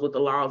themselves with the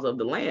laws of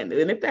the land.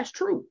 And if that's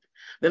true,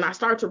 then I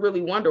start to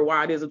really wonder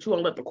why it is that you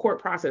don't let the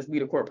court process be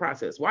the court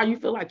process. Why you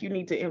feel like you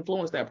need to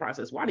influence that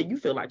process? Why do you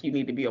feel like you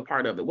need to be a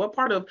part of it? What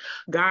part of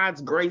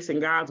God's grace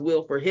and God's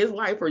will for his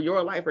life or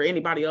your life or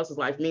anybody else's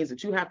life means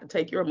that you have to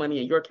take your money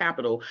and your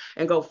capital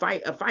and go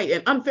fight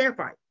an unfair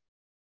fight,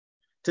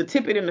 to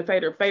tip it in the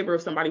favor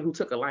of somebody who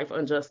took a life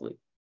unjustly?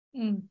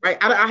 Right?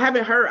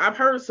 I've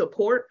heard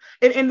support.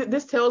 And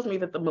this tells me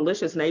that the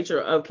malicious nature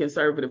of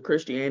conservative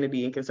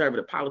Christianity and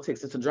conservative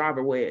politics is to drive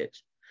a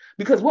wedge.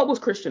 Because what was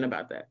Christian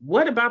about that?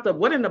 What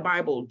in the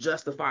Bible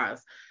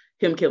justifies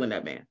him killing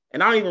that man?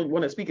 And I don't even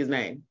want to speak his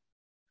name.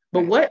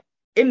 But what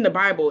in the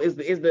Bible is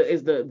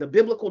the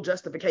biblical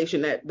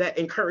justification that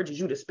encourages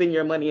you to spend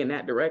your money in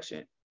that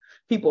direction.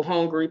 People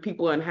hungry,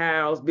 people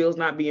unhoused, bills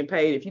not being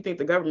paid. If you think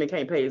the government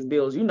can't pay his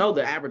bills, you know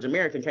the average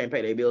American can't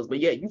pay their bills,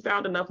 but yet you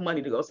found enough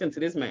money to go send to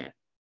this man.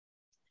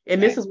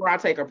 And this is where I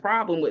take a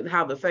problem with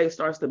how the faith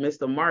starts to miss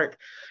the mark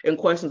in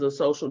questions of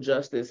social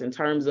justice, in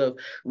terms of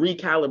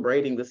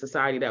recalibrating the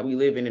society that we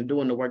live in and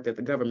doing the work that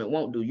the government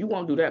won't do. You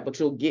won't do that, but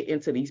you'll get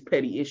into these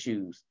petty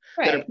issues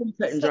that are pretty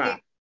cut and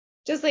dry.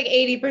 Just like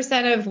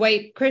 80% of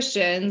white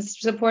Christians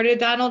supported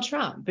Donald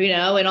Trump,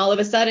 and all of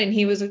a sudden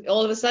he was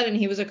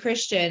a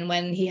Christian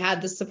when he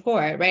had the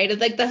support, right? It's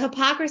like the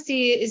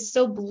hypocrisy is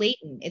so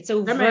blatant. It's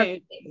so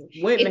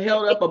went and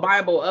held up a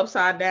Bible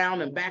upside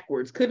down and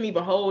backwards, couldn't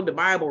even hold the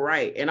Bible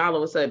right, and all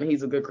of a sudden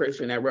he's a good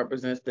Christian that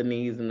represents the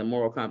needs and the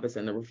moral compass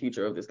and the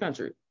future of this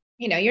country.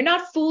 You're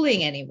not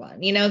fooling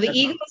anyone. The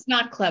ego is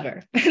not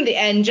clever.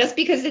 And just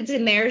because it's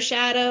in their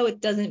shadow,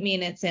 it doesn't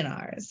mean it's in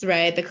ours,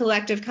 right? The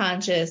collective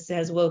conscious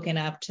has woken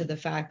up to the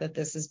fact that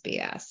this is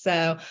BS.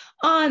 So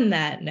on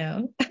that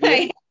note,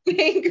 yeah. I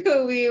think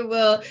we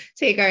will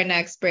take our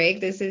next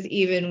break. This is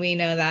Even We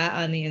Know That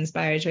on the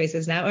Inspired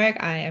Choices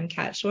Network. I am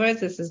Kat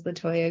Schwartz. This is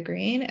LaToya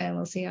Green, and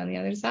we'll see you on the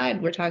other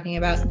side. We're talking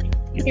about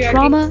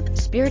trauma,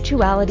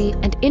 spirituality,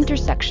 and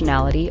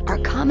intersectionality are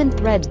common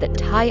threads that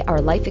tie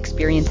our life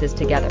experiences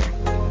together.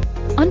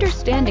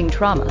 Understanding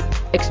trauma,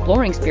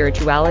 exploring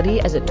spirituality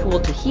as a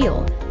tool to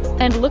heal,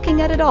 and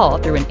looking at it all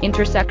through an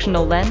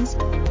intersectional lens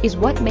is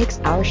what makes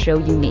our show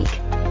unique.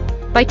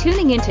 By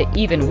tuning into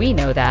Even We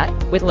Know That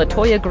with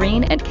LaToya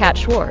Green and Kat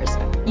Schwartz,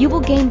 you will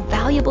gain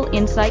valuable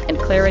insight and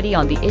clarity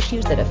on the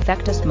issues that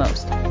affect us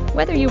most,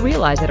 whether you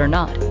realize it or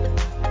not.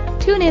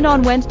 Tune in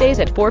on Wednesdays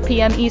at 4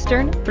 p.m.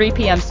 Eastern, 3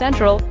 p.m.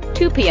 Central,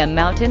 2 p.m.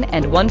 Mountain,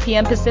 and 1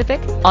 p.m.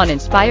 Pacific on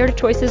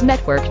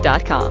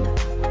InspiredChoicesNetwork.com.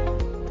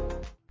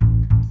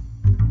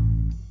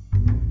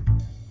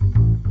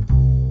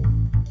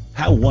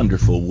 How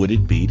wonderful would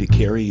it be to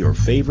carry your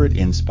favorite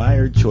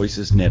Inspired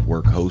Choices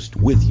Network host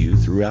with you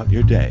throughout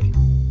your day?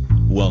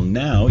 Well,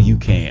 now you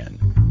can.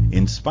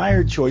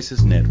 Inspired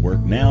Choices Network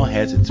now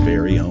has its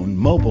very own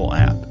mobile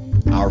app.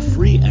 Our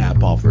free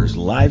app offers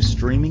live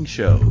streaming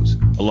shows,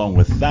 along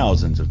with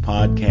thousands of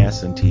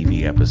podcasts and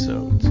TV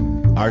episodes.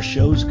 Our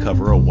shows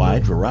cover a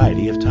wide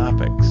variety of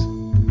topics.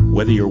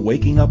 Whether you're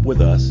waking up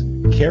with us,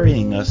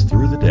 carrying us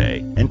through the day,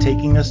 and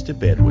taking us to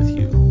bed with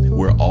you,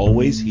 we're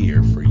always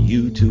here for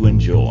you to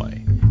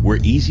enjoy. We're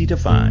easy to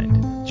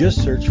find.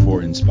 Just search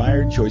for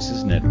Inspired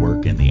Choices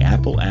Network in the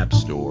Apple App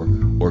Store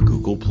or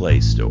Google Play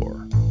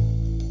Store.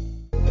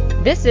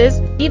 This is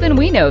Even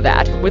We Know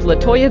That with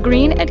LaToya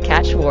Green and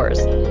Kat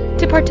Schwartz.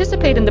 To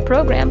participate in the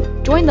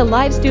program, join the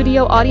live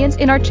studio audience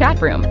in our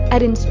chat room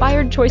at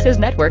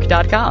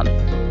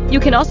InspiredChoicesNetwork.com. You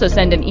can also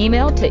send an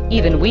email to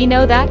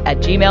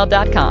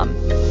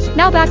evenweknowthat@gmail.com.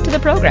 Now back to the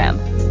program.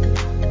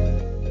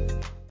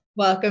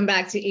 Welcome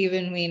back to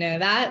Even We Know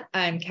That.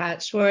 I'm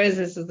Kat Schwartz.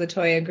 This is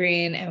LaToya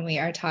Green, and we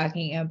are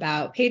talking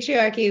about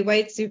patriarchy,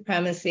 white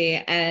supremacy,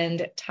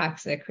 and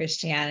toxic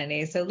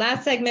Christianity. So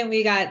last segment,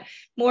 we got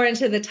more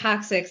into the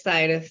toxic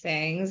side of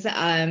things.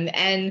 And,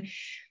 I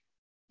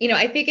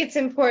think it's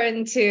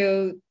important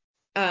to,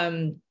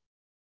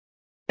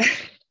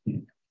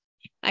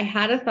 I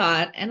had a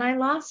thought and I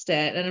lost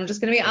it. And I'm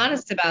just going to be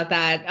honest about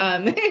that.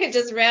 It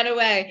just ran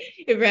away.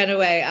 It ran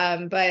away.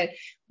 But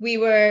we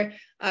were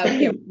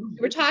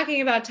we're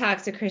talking about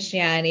toxic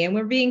Christianity, and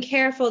we're being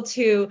careful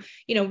to,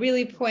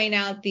 really point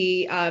out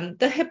the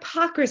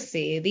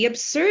hypocrisy, the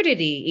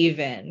absurdity,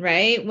 even,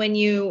 right? When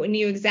you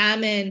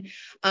examine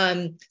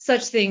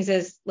such things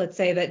as, let's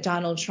say, that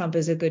Donald Trump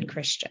is a good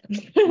Christian,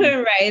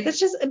 right? That's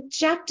just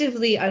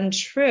objectively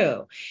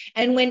untrue.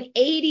 And when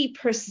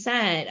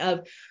 80%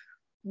 of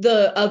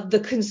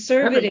the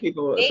conservative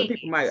some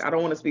people might, I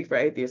don't want to speak for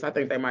atheists, I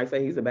think they might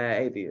say he's a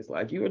bad atheist.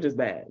 Like, you were just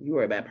bad, you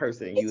were a bad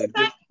person, you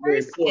exist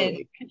very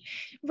poorly.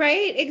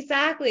 Right,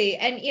 exactly.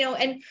 And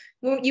and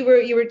you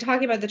were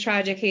talking about the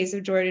tragic case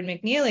of Jordan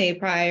McNeely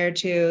prior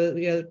to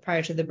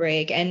the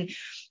break, and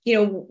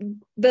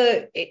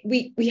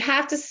we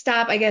have to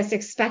stop, I guess,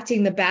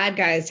 expecting the bad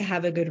guys to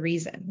have a good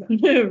reason,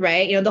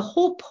 right? The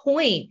whole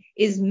point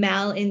is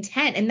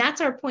malintent, and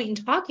that's our point in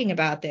talking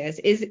about this,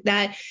 is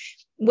that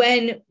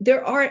when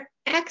there are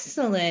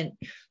excellent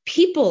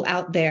people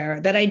out there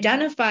that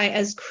identify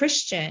as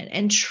Christian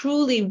and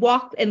truly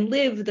walk and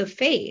live the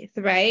faith,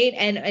 right?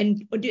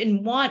 And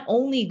want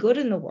only good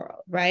in the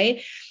world,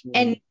 right? Mm.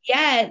 And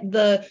yet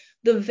the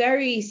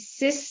very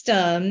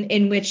system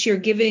in which you're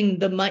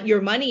giving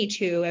your money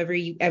to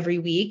every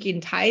week in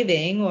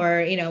tithing,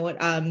 or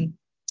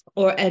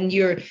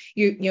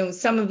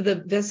some of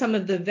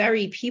the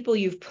very people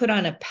you've put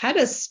on a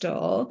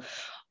pedestal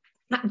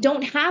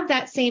don't have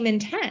that same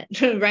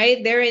intent,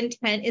 right? Their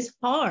intent is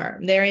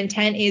harm. Their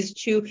intent is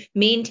to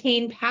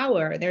maintain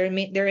power. Their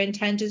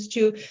intent is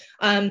to,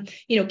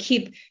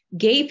 keep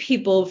gay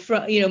people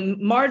from,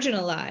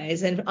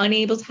 marginalized and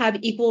unable to have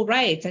equal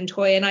rights. And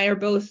Toya and I are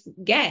both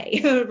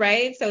gay,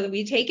 right? So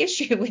we take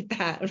issue with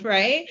that,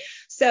 right?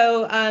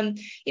 So,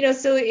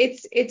 so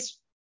it's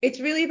it's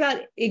really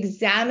about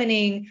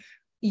examining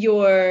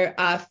your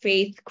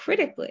faith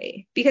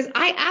critically, because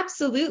I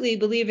absolutely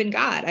believe in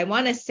God. I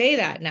want to say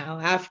that now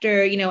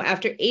after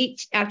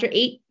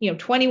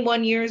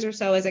 21 years or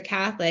so as a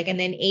Catholic, and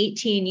then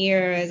 18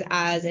 years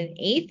as an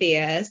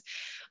atheist.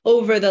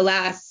 Over the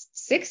last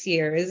 6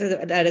 years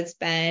that it's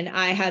been,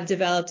 I have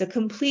developed a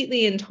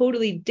completely and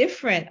totally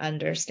different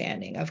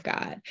understanding of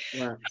God.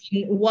 Right.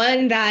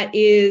 One that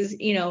is,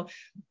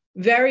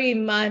 very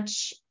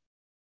much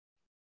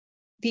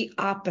the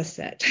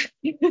opposite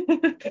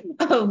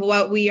of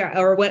what we are,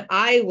 or what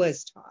I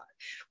was taught,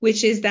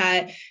 which is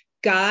that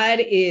God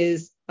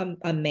is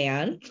a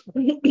man,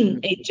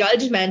 a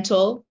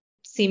judgmental,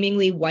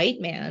 seemingly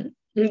white man,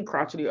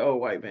 crotchety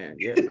old white man,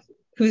 yes,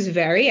 who's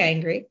very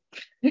angry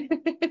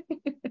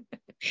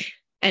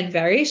and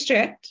very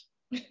strict.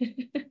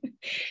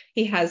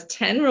 He has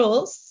 10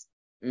 rules.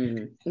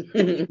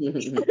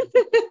 Non-negotiables.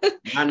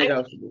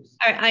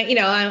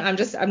 I'm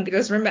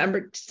just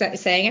remember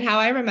saying it how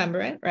I remember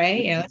it,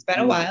 right? It's been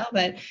a while,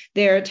 but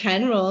there are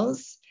 10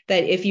 rules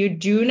that if you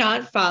do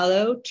not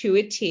follow to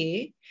a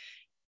T,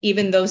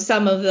 even though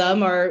some of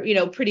them are,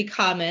 pretty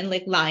common,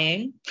 like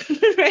lying,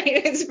 right?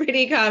 It's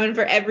pretty common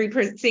for every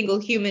single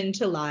human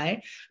to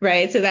lie,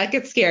 right? So that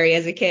gets scary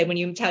as a kid when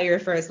you tell your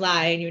first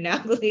lie and you now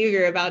believe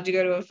you're about to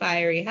go to a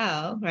fiery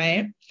hell,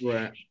 right?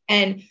 Right.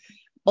 And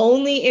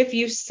only if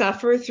you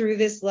suffer through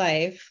this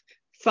life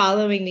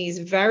following these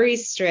very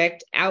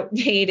strict,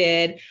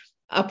 outdated,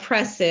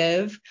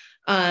 oppressive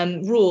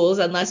rules,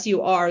 unless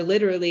you are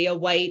literally a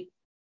white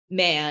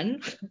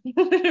man,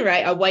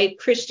 right? A white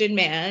Christian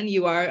man,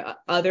 you are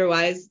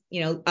otherwise,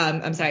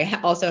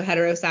 also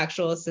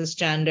heterosexual,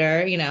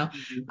 cisgender,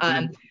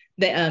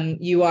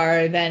 you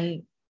are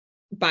then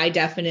by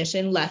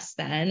definition less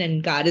than,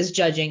 and God is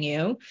judging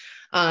you.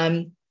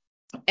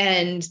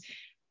 And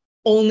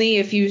only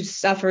if you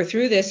suffer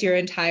through this your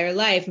entire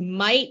life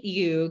might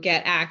you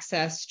get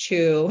access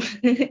to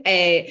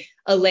a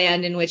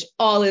land in which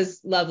all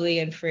is lovely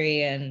and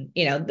free. And,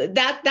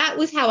 that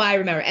was how I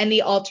remember. And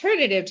the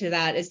alternative to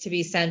that is to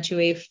be sent to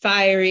a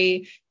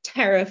fiery,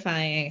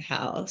 terrifying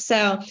hell.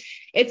 So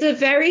it's a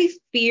very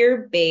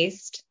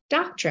fear-based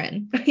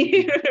doctrine,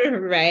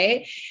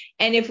 right?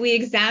 And if we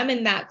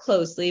examine that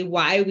closely,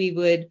 why we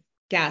would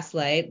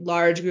gaslight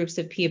large groups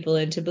of people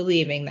into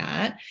believing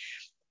that,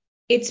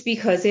 it's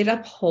because it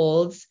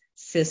upholds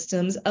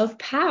systems of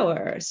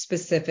power,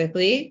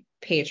 specifically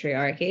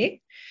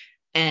patriarchy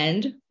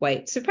and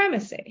white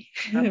supremacy,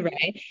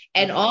 right?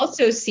 And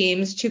also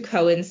seems to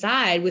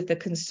coincide with the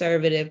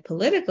conservative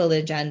political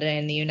agenda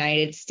in the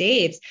United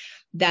States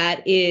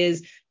that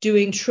is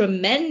doing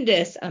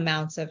tremendous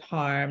amounts of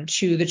harm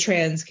to the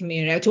trans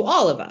community, to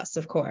all of us,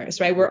 of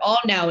course, right? We're all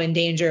now in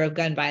danger of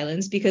gun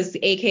violence because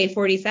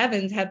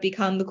AK-47s have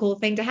become the cool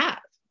thing to have.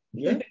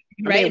 Yeah.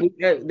 Right. I mean,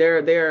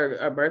 they're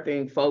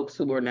birthing folks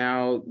who are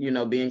now,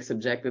 being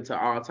subjected to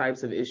all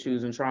types of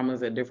issues and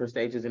traumas at different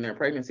stages in their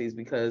pregnancies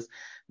because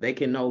they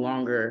can no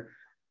longer,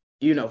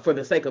 for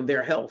the sake of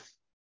their health,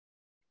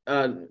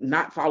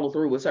 not follow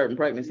through with certain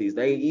pregnancies.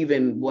 They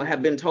even will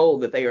have been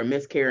told that they are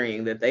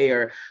miscarrying, that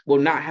they will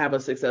not have a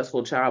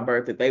successful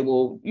childbirth, that they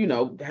will,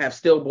 have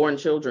stillborn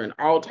children,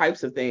 all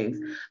types of things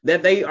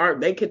that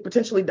they could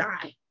potentially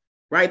die.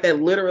 Right,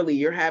 that literally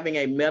you're having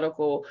a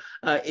medical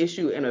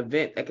issue, an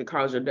event that could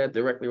cause your death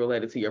directly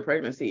related to your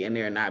pregnancy, and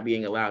they're not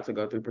being allowed to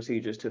go through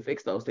procedures to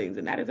fix those things.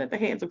 And that is at the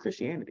hands of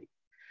Christianity,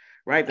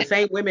 right? The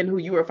same women who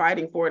you are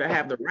fighting for to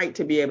have the right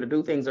to be able to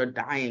do things are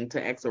dying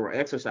to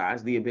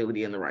exercise the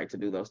ability and the right to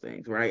do those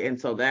things, right? And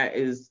so that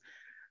is,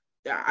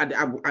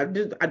 I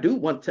do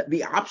want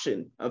the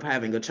option of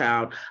having a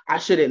child. I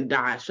shouldn't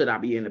die should I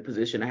be in a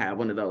position to have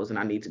one of those, and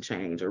I need to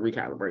change or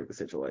recalibrate the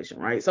situation,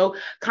 right? So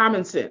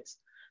common sense.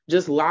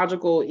 Just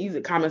logical,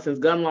 easy, common sense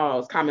gun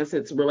laws, common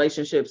sense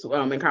relationships,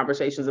 and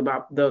conversations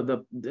about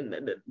the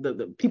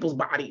people's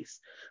bodies,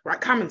 right?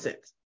 Common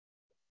sense.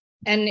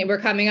 And we're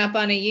coming up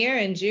on a year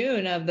in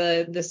June of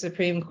the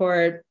Supreme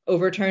Court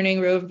overturning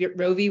Roe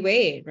v.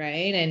 Wade,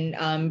 right?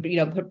 And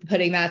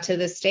putting that to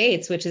the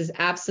states, which is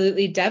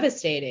absolutely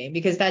devastating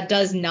because that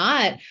does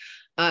not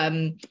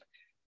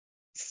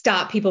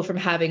stop people from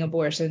having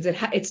abortions.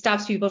 It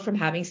stops people from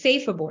having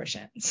safe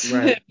abortions,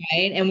 right?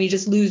 And we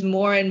just lose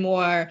more and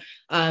more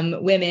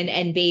women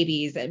and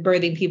babies,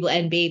 birthing people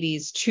and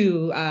babies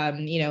to,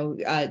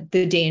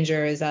 the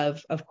dangers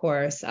of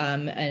course,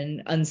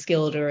 an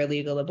unskilled or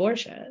illegal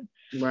abortion.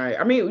 Right.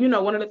 I mean,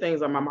 one of the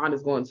things on my mind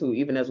is going to,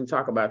 even as we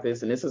talk about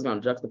this, and this is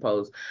going to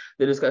juxtapose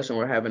the discussion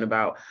we're having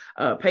about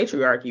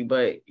patriarchy,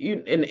 but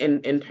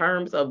in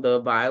terms of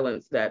the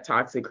violence that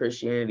toxic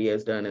Christianity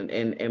has done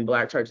in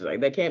Black churches, like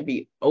that can't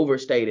be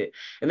overstated.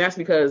 And that's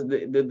because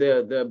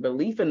the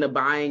belief in the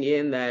buying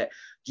in that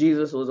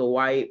Jesus was a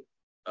white,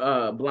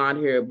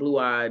 blonde-haired,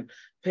 blue-eyed,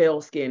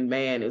 pale-skinned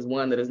man is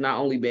one that has not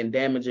only been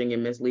damaging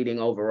and misleading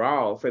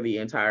overall for the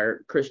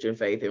entire Christian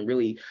faith and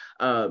really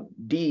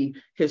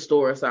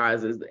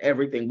dehistoricizes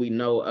everything we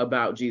know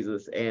about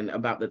Jesus and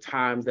about the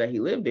times that he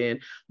lived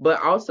in.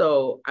 But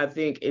also, I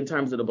think in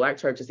terms of the Black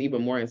church, it's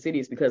even more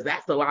insidious because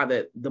that's the lie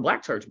that the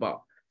Black church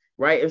bought.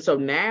 right? And so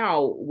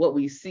now what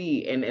we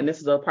see, and this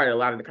is a part of a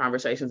lot of the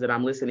conversations that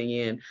I'm listening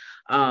in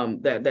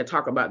that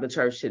talk about the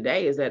church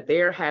today, is that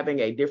they're having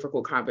a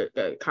difficult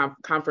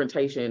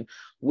confrontation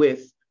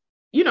with,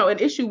 you know, an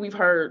issue we've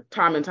heard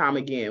time and time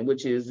again,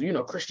 which is, you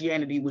know,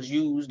 Christianity was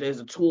used as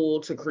a tool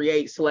to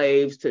create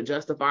slaves, to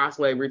justify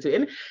slavery,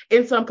 and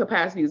in some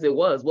capacities it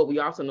was. What we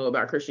also know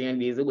about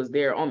Christianity is it was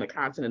there on the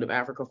continent of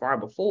Africa far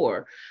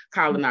before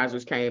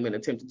colonizers came and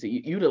attempted to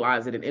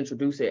utilize it and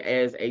introduce it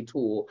as a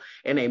tool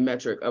and a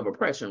metric of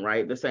oppression,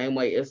 right? The same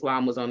way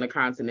Islam was on the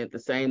continent, the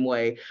same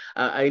way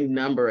a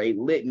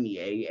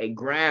litany, a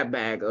grab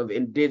bag of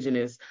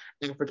indigenous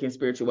African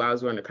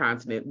spiritualities were on the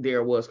continent,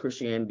 there was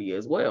Christianity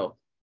as well.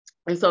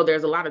 And so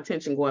there's a lot of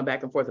tension going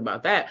back and forth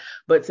about that.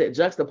 But to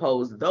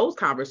juxtapose those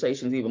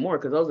conversations even more,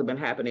 because those have been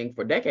happening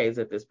for decades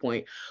at this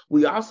point,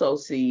 we also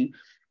see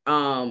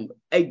a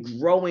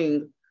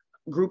growing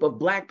group of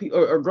Black people,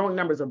 or growing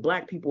numbers of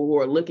Black people who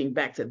are looking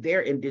back to their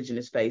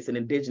indigenous faith and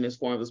indigenous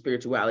forms of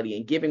spirituality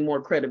and giving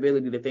more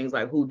credibility to things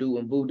like hoodoo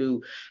and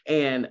voodoo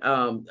and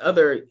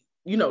other,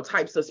 you know,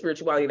 types of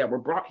spirituality that were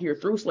brought here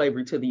through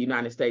slavery to the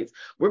United States.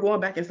 We're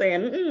going back and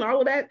saying,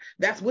 all of that,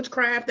 that's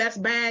witchcraft, that's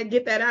bad,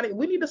 get that out of it.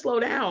 We need to slow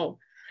down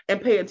and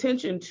pay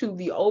attention to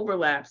the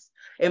overlaps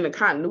and the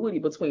continuity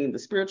between the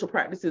spiritual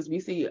practices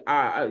we see,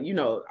 you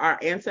know, our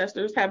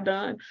ancestors have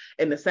done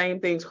and the same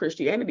things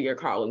Christianity are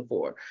calling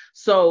for.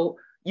 So,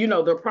 you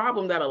know, the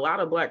problem that a lot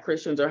of Black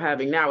Christians are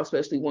having now,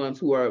 especially ones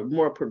who are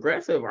more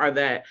progressive, are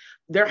that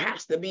there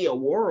has to be a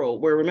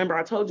world where, remember,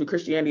 I told you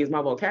Christianity is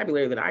my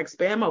vocabulary, that I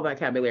expand my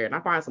vocabulary and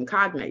I find some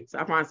cognates,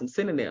 I find some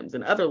synonyms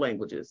in other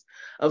languages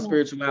of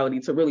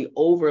spirituality to really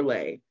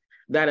overlay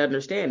that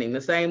understanding.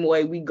 The same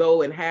way we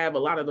go and have a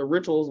lot of the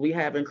rituals we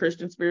have in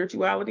Christian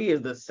spirituality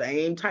is the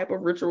same type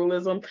of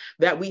ritualism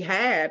that we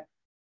had,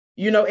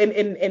 you know, in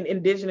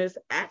indigenous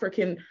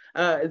African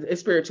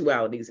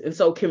spiritualities. And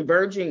so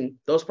converging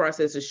those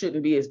processes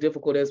shouldn't be as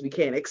difficult as we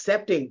can.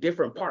 Accepting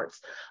different parts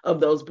of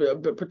those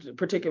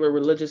particular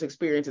religious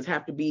experiences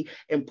have to be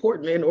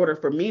important in order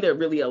for me to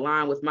really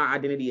align with my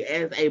identity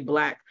as a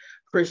Black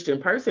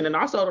Christian person, and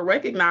also to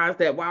recognize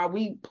that while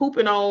we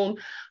pooping on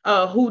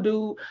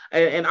hoodoo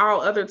and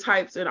all other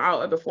types and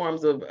all other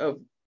forms of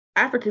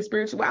African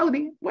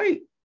spirituality,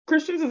 wait,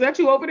 Christians, is that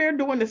you over there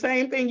doing the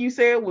same thing you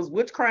said was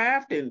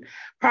witchcraft and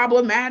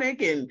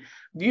problematic and,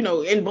 you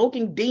know,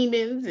 invoking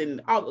demons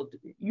and all?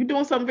 You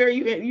doing something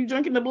you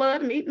drinking the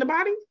blood and eating the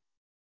body?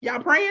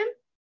 Y'all praying?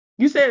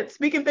 You said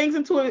speaking things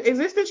into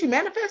existence, you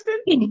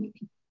manifesting?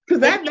 Because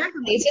that's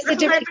the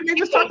same thing they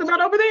just talked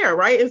about over there,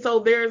 right? And so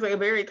there's a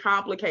very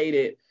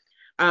complicated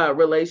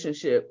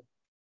relationship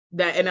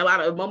that, and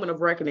a moment of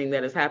reckoning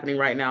that is happening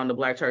right now in the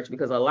Black church,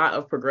 because a lot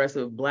of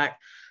progressive Black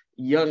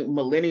young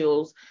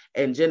millennials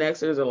and Gen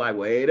Xers are like,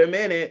 wait a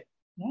minute,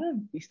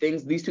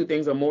 these two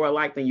things are more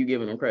alike than you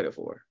giving them credit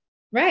for.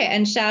 Right.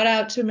 And shout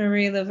out to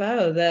Marie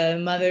Laveau, the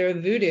mother of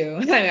voodoo.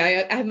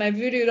 I have my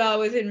voodoo doll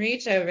within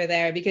reach over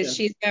there, because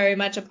she's very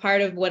much a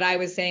part of what I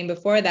was saying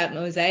before, that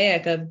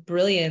mosaic of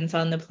brilliance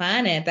on the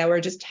planet, that we're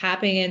just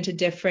tapping into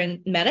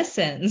different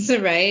medicines,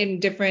 right?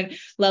 And different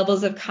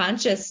levels of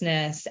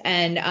consciousness.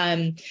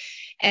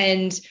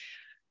 And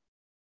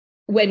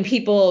when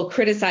people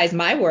criticize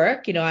my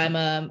work, you know, I'm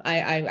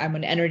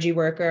an energy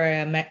worker,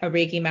 I'm a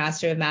Reiki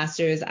master of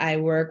masters. I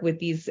work with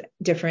these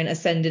different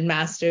ascended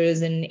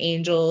masters and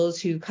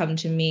angels who come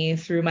to me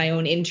through my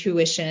own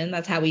intuition.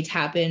 That's how we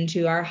tap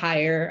into our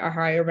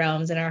higher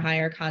realms and our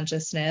higher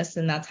consciousness.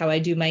 And that's how I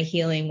do my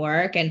healing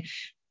work. And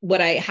what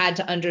I had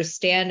to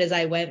understand as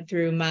I went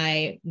through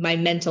my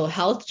mental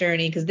health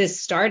journey, because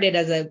this started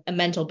as a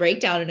mental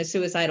breakdown and a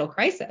suicidal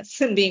crisis,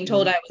 and being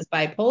told I was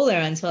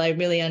bipolar, until I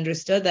really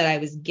understood that I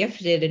was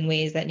gifted in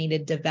ways that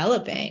needed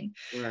developing.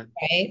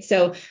 Right.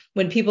 So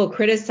when people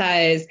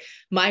criticize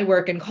my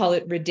work and call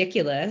it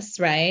ridiculous,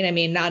 right? I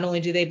mean, not only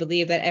do they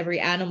believe that every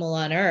animal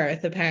on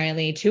earth,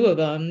 apparently 2 of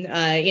them,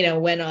 you know,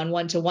 went on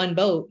 1-to-1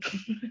 boat,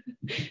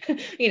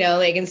 you know,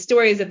 like, in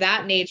stories of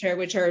that nature,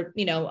 which are,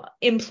 you know,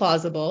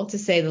 implausible to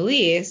say the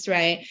least,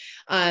 right?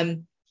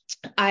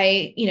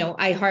 I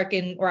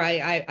hearken, or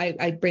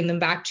I bring them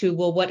back to,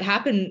 well, what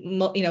happened,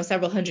 you know,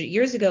 several hundred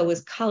years ago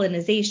was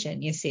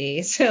colonization, you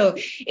see. So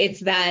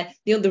it's that,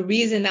 you know, the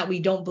reason that we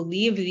don't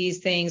believe these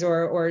things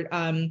or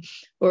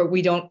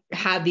we don't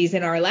have these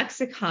in our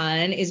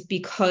lexicon is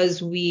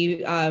because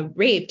we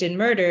raped and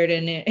murdered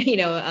and, you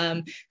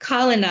know,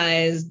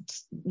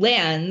 colonized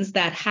lands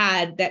that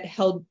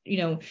held, you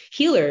know,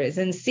 healers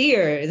and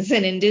seers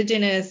and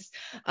indigenous,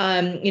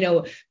 you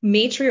know,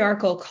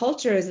 matriarchal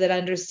cultures that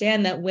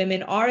understand that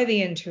women are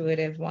the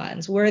intuitive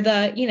ones. We're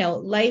the, you know,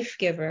 life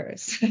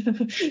givers.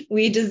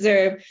 We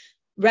deserve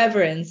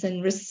reverence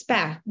and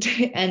respect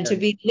and to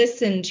be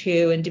listened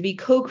to and to be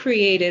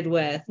co-created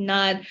with,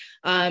 not,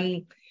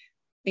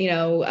 you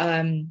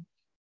know,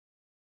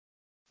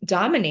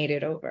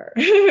 dominated over,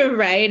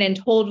 right, and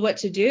told what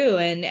to do,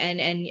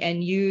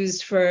 and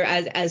used for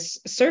as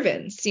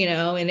servants,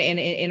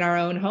 in our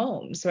own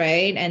homes,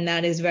 right? And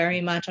that is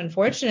very much,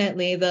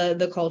 unfortunately,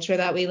 the culture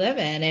that we live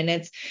in. And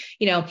it's,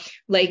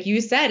 like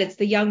you said, it's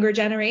the younger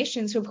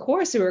generations who, of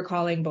course, who are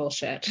calling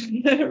bullshit,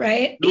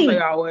 right? Don't they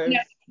always?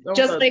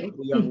 Just like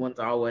the young ones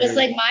always. Just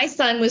like my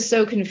son was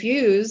so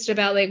confused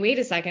about, like, wait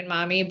a second,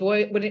 mommy,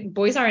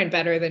 boys aren't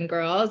better than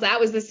girls. That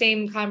was the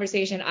same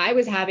conversation I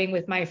was having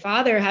with my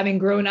father, having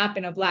grown up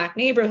in a Black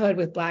neighborhood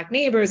with Black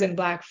neighbors and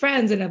Black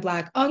friends and a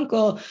Black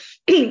uncle.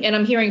 And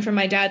I'm hearing from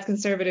my dad's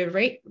conservative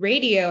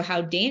radio how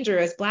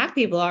dangerous Black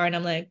people are. And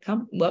I'm like,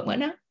 what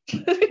now?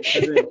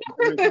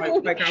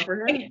 Quite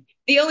comprehend.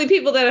 The only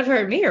people that have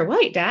heard me are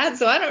white, Dad,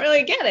 so I don't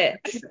really get it.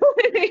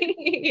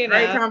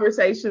 Great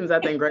conversations, I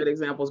think, great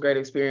examples, great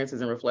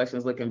experiences and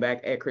reflections looking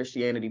back at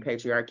Christianity,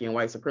 patriarchy, and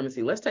white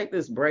supremacy. Let's take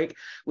this break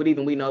with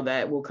Even We Know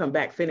That. We'll come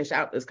back, finish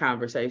out this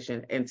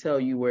conversation, and tell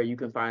you where you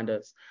can find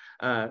us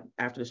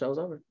after the show's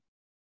over.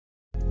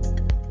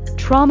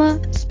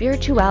 Trauma,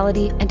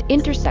 spirituality, and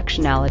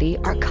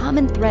intersectionality are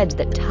common threads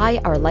that tie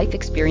our life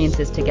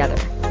experiences together.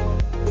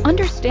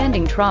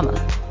 Understanding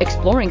trauma,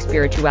 exploring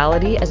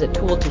spirituality as a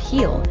tool to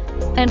heal,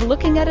 and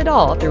looking at it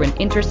all through an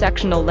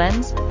intersectional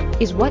lens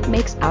is what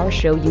makes our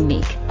show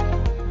unique.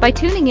 By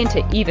tuning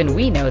into Even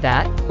We Know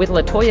That with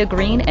LaToya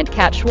Green and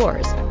Kat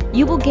Schwarz,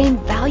 you will gain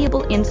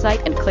valuable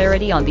insight and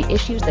clarity on the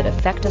issues that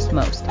affect us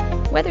most,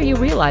 whether you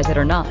realize it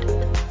or not.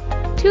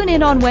 Tune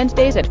in on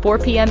Wednesdays at 4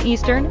 p.m.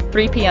 Eastern,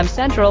 3 p.m.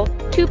 Central,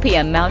 2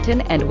 p.m.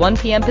 Mountain, and 1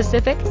 p.m.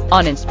 Pacific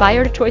on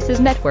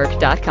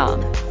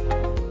InspiredChoicesNetwork.com.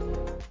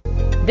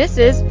 This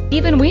is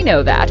Even We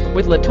Know That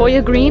with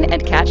LaToya Green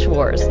and Kat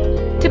Schwarz.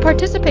 To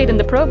participate in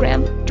the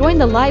program, join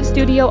the live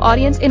studio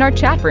audience in our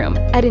chat room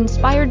at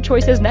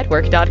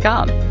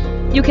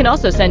InspiredChoicesNetwork.com. You can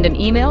also send an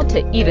email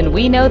to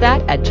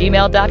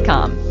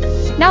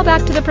evenweknowthat@gmail.com. Now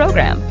back to the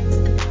program.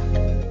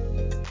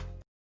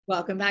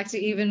 Welcome back to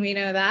Even We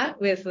Know That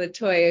with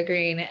LaToya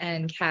Green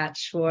and Kat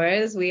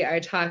Schwarz. We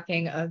are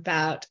talking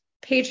about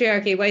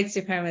patriarchy, white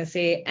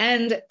supremacy,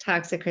 and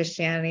toxic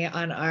Christianity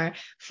on our,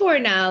 for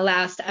now,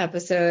 last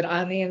episode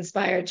on the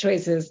Inspired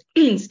Choices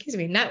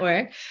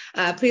network.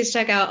 Please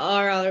check out all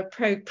our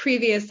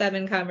previous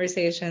 7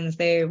 conversations.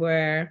 They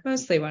were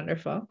mostly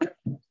wonderful.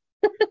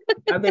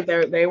 I think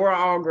they were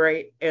all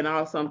great, and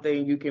all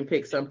something you can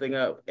pick something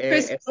up.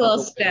 It's a little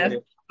stiff,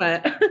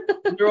 but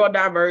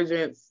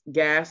neurodivergence,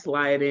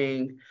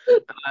 gaslighting,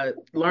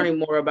 learning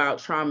more about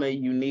trauma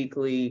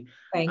uniquely.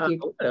 Thank you.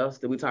 What else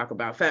did we talk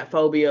about? Fat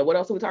phobia. What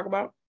else did we talk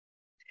about?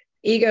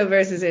 Ego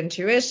versus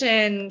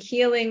intuition,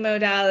 healing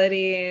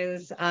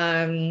modalities.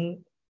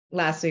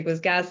 Last week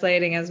was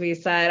gaslighting, as we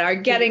said. Our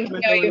getting to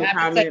know you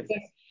episode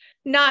was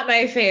not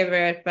my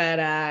favorite, but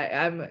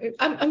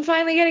I'm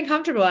finally getting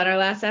comfortable on our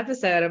last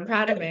episode. I'm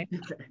proud of me.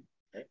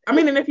 I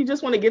mean, and if you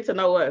just want to get to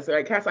know us,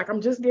 right? Kat's like,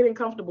 I'm just getting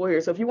comfortable here.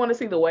 So if you want to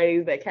see the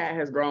ways that Kat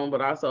has grown,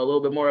 but also a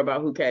little bit more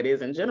about who Kat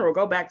is in general,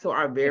 go back to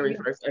our very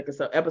first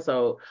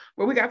episode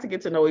where we got to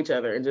get to know each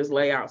other and just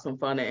lay out some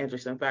fun and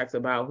interesting facts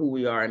about who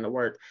we are and the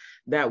work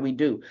that we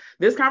do.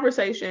 This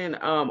conversation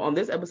on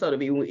this episode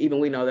of Even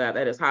We Know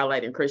That is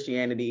highlighting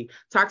Christianity,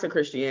 toxic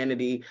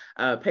Christianity,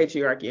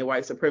 patriarchy, and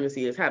white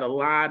supremacy has had a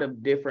lot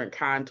of different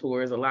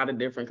contours, a lot of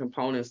different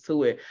components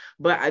to it.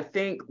 But I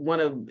think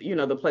one of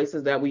the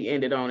places that we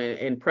ended on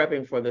in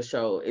prepping for the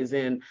show is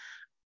in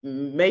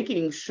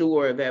making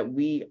sure that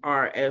we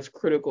are as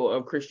critical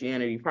of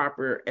Christianity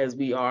proper as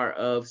we are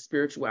of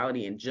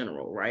spirituality in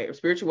general, right?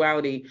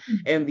 Spirituality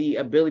and the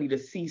ability to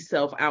see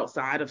self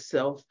outside of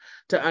self,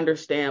 to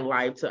understand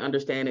life, to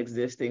understand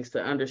existence,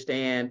 to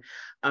understand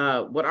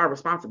what our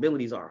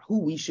responsibilities are, who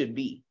we should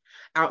be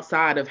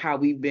outside of how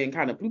we've been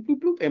kind of bloop, bloop,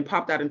 bloop, and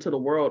popped out into the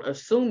world,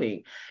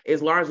 assuming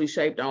is largely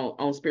shaped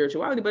on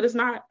spirituality, but it's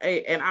not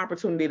an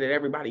opportunity that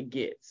everybody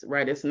gets,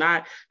 right? It's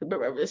not,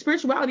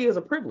 spirituality is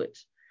a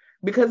privilege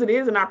because it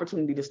is an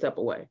opportunity to step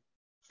away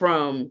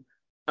from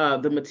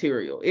the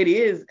material. It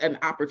is an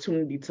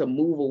opportunity to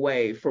move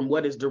away from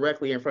what is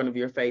directly in front of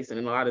your face and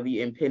a lot of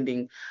the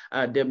impending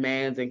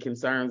demands and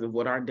concerns of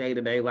what our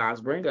day-to-day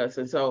lives bring us.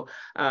 And so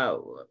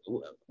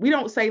we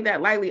don't say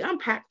that lightly.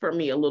 Unpack for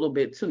me a little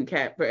bit too,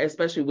 Kat,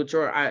 especially with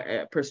your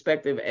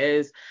perspective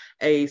as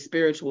a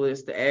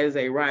spiritualist, as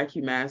a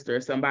Reiki master,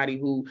 somebody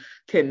who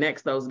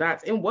connects those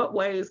dots. In what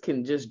ways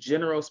can just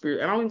general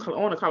spirit, I don't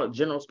want to call it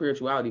general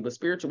spirituality, but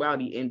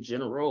spirituality in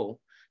general,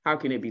 how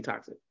can it be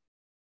toxic?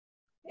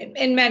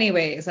 In many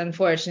ways,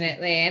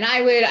 unfortunately. And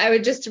I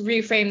would just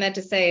reframe that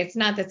to say it's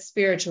not that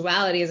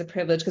spirituality is a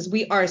privilege, because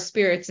we are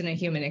spirits in a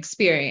human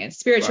experience.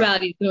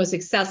 Spirituality is the most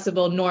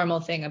accessible,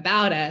 normal thing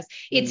about us.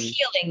 It's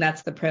healing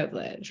that's the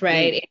privilege,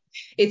 right?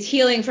 It's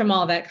healing from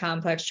all that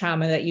complex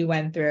trauma that you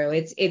went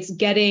through. It's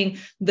getting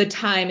the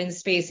time and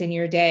space in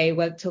your day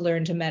to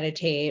learn to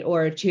meditate,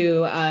 or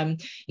to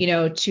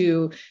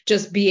to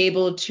just be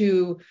able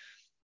to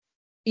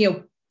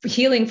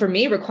healing for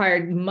me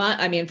required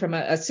from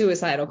a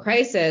suicidal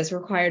crisis,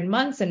 required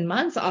months and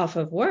months off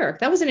of work.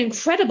 That was an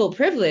incredible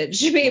privilege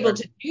to be able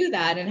to do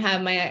that and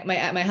have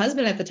my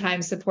husband at the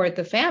time support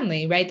the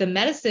family, right? The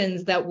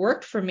medicines that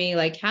worked for me,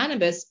 like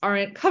cannabis,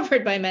 aren't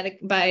covered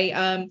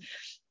by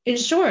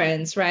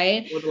insurance,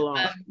 right? Or the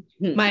law.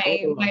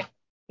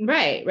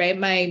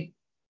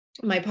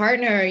 My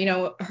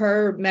partner,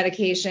 her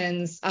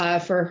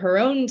medications for her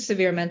own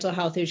severe mental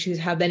health issues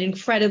have been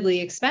incredibly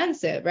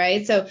expensive,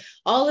 right? So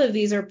all of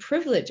these are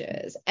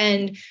privileges.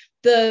 And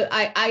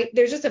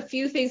there's just a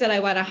few things that I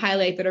want to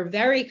highlight that are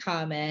very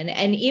common.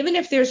 And even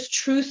if there's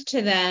truth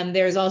to them,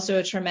 there's also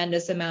a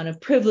tremendous amount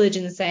of privilege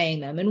in saying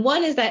them. And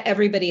one is that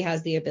everybody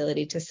has the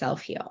ability to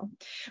self-heal,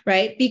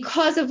 right?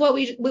 Because of what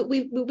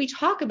we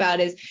talk about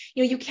is,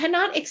 you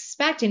cannot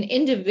expect an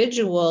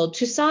individual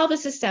to solve a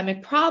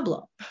systemic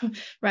problem,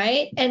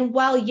 right? And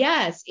while,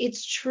 yes,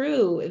 it's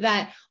true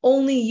that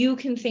only you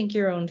can think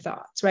your own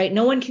thoughts, right?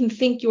 No one can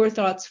think your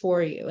thoughts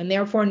for you, and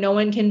therefore no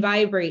one can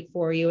vibrate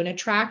for you and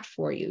attract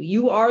for you.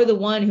 You are the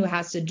one who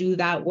has to do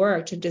that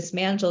work to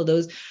dismantle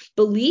those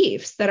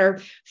beliefs that are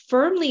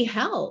firmly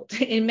held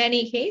in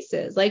many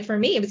cases. Like for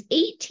me, it was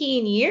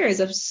 18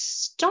 years of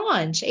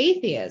staunch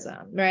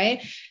atheism,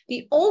 right?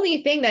 The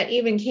only thing that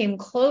even came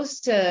close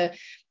to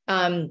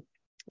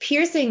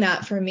piercing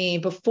that for me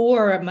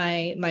before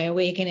my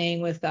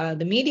awakening with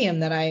the medium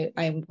that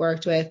I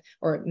worked with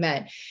or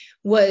met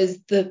was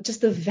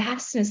the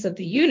vastness of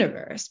the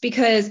universe.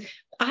 Because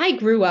I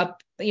grew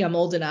up, I'm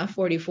old enough,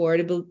 44,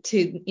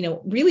 to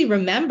really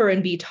remember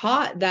and be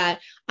taught that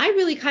I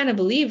really kind of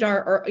believed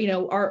our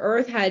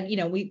Earth had,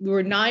 we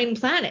were 9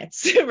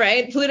 planets,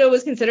 right? Pluto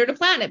was considered a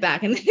planet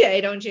back in the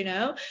day, don't you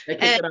know?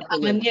 And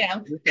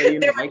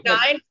there were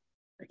 9.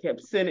 I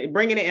kept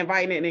bringing it,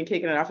 inviting it, and then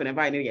kicking it off and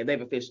inviting it again.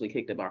 They've officially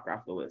kicked it back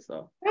off the list.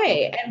 So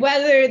right, and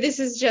whether this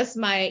is just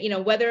my,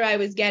 whether I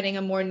was getting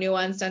a more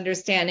nuanced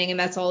understanding, and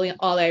that's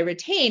all I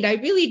retained, I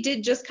really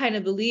did just kind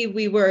of believe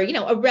we were,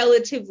 a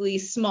relatively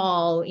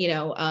small,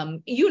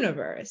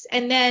 universe.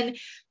 And then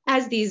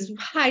as these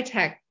high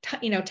tech,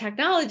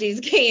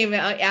 technologies came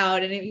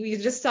out, and we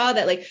just saw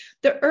that like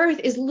the Earth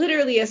is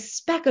literally a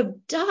speck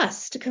of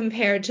dust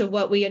compared to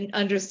what we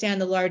understand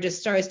the largest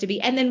stars to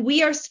be, and then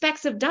we are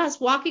specks of dust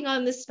walking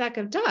on this speck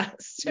of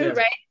dust, yes.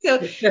 Right? So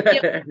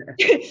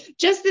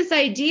just this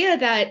idea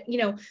that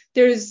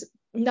there's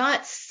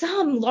not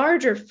some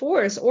larger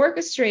force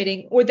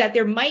orchestrating, or that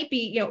there might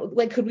be,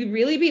 could we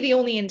really be the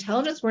only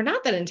intelligence? We're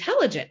not that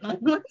intelligent,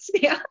 let's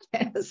be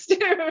honest,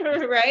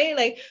 right?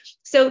 Like,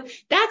 so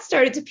that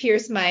started to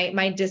pierce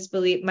my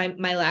disbelief,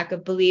 my lack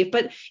of belief.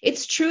 But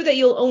it's true that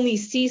you'll only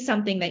see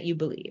something that you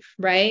believe,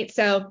 right?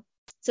 So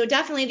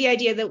definitely the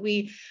idea that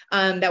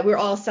that we're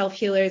all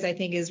self-healers, I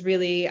think, is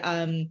really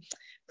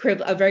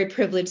a very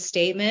privileged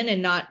statement,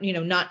 and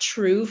not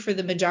true for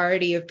the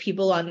majority of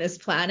people on this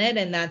planet.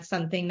 And that's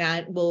something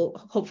that will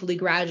hopefully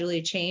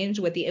gradually change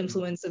with the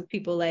influence of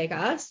people like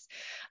us.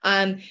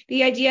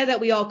 The idea that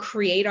we all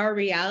create our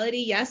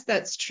reality, yes,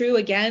 that's true.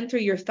 Again,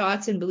 through your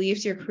thoughts and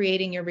beliefs, you're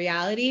creating your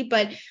reality.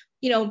 But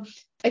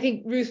I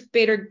think Ruth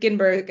Bader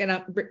Ginsburg, and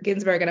I'm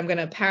going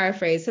to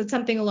paraphrase, said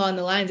something along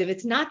the lines of,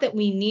 it's not that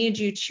we need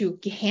you to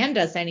hand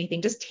us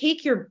anything, just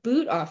take your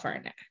boot off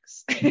our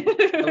necks.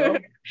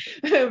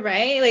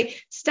 Right?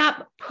 Like,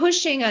 stop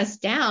pushing us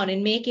down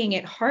and making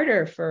it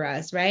harder for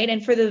us, right?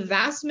 And for the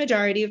vast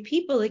majority of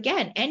people,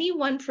 again,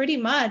 anyone pretty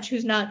much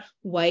who's not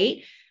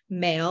white,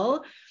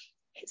 male,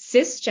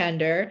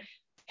 cisgender,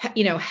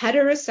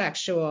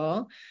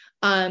 heterosexual,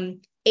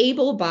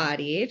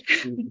 able-bodied,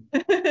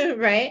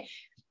 right,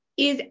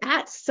 is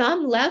at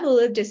some level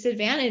of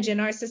disadvantage in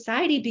our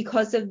society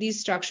because of these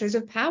structures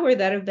of power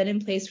that have been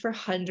in place for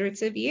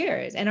hundreds of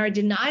years. And our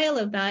denial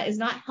of that is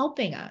not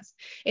helping us.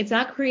 It's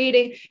not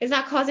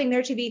causing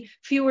there to be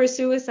fewer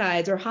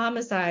suicides or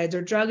homicides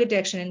or drug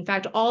addiction. In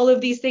fact, all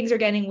of these things are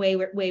getting way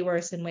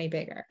worse and way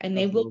bigger. And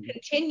they will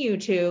continue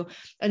to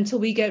until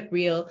we get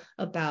real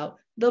about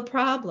the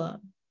problem,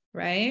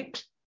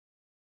 right?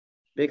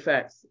 Big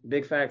facts.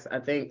 I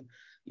think,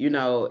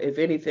 if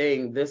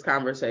anything, this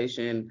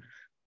conversation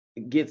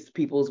gets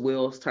people's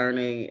wheels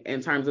turning in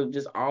terms of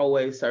just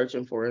always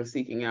searching for and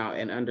seeking out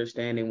and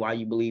understanding why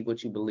you believe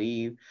what you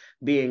believe,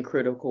 being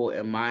critical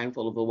and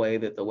mindful of the way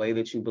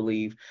that you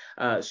believe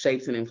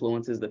shapes and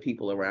influences the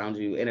people around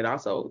you. And it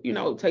also,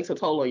 takes a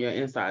toll on your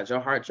insides,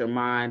 your heart, your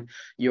mind,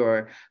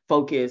 your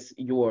focus,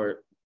 your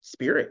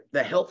spirit.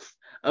 The health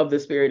of the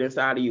spirit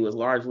inside of you is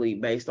largely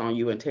based on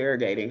you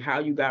interrogating how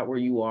you got where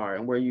you are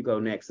and where you go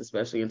next,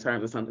 especially in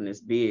terms of something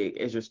as big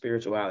as your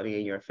spirituality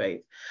and your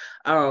faith.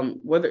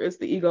 Whether it's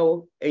the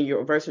ego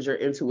and versus your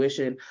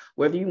intuition,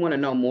 whether you want to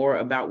know more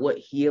about what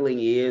healing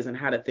is and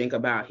how to think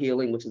about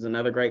healing, which is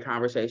another great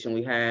conversation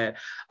we had.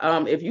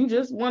 If you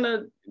just want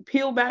to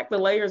peel back the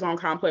layers on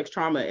complex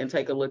trauma and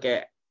take a look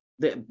at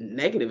the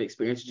negative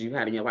experiences you've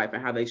had in your life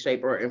and how they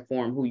shape or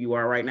inform who you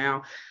are right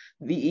now.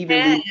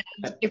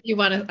 If you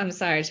want to, I'm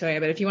sorry, Toya,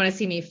 but if you want to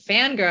see me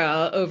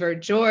fangirl over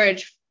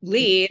George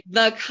Lee,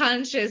 the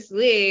conscious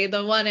Lee,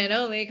 the one and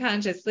only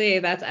conscious Lee.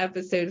 That's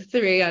episode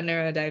 3 on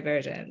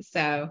neurodivergence.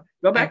 So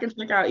go back and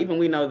check out Even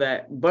We Know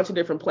That. A bunch of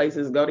different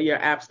places. Go to your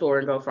app store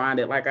and go find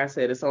it. Like I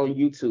said, it's on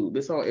YouTube.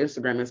 It's on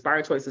Instagram.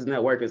 Inspired Choices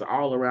Network is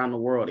all around the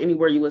world.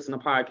 Anywhere you listen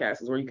to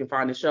podcasts is where you can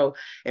find the show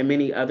and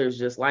many others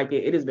just like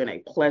it. It has been a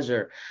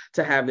pleasure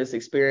to have this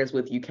experience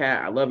with you,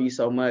 Kat. I love you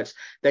so much.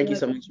 Thank you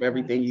so much for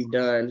everything you've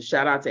done.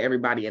 Shout out to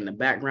everybody in the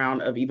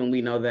background of Even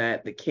We Know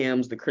That, the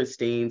Kims, the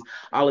Christines.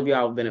 All of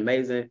y'all have been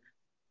amazing.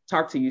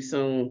 Talk to you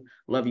soon.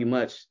 Love you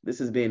much. This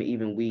has been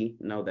Even We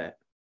Know That.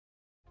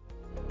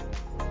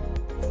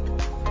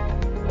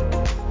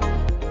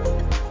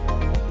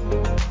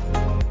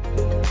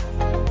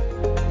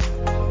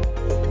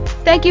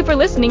 Thank you for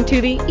listening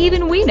to the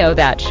Even We Know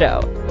That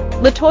show.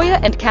 LaToya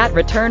and Kat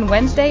return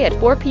Wednesday at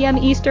 4 p.m.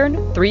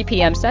 Eastern, 3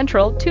 p.m.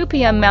 Central, 2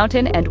 p.m.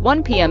 Mountain, and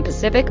 1 p.m.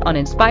 Pacific on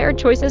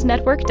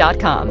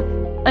InspiredChoicesNetwork.com.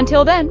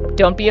 Until then,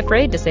 don't be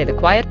afraid to say the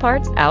quiet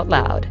parts out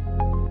loud.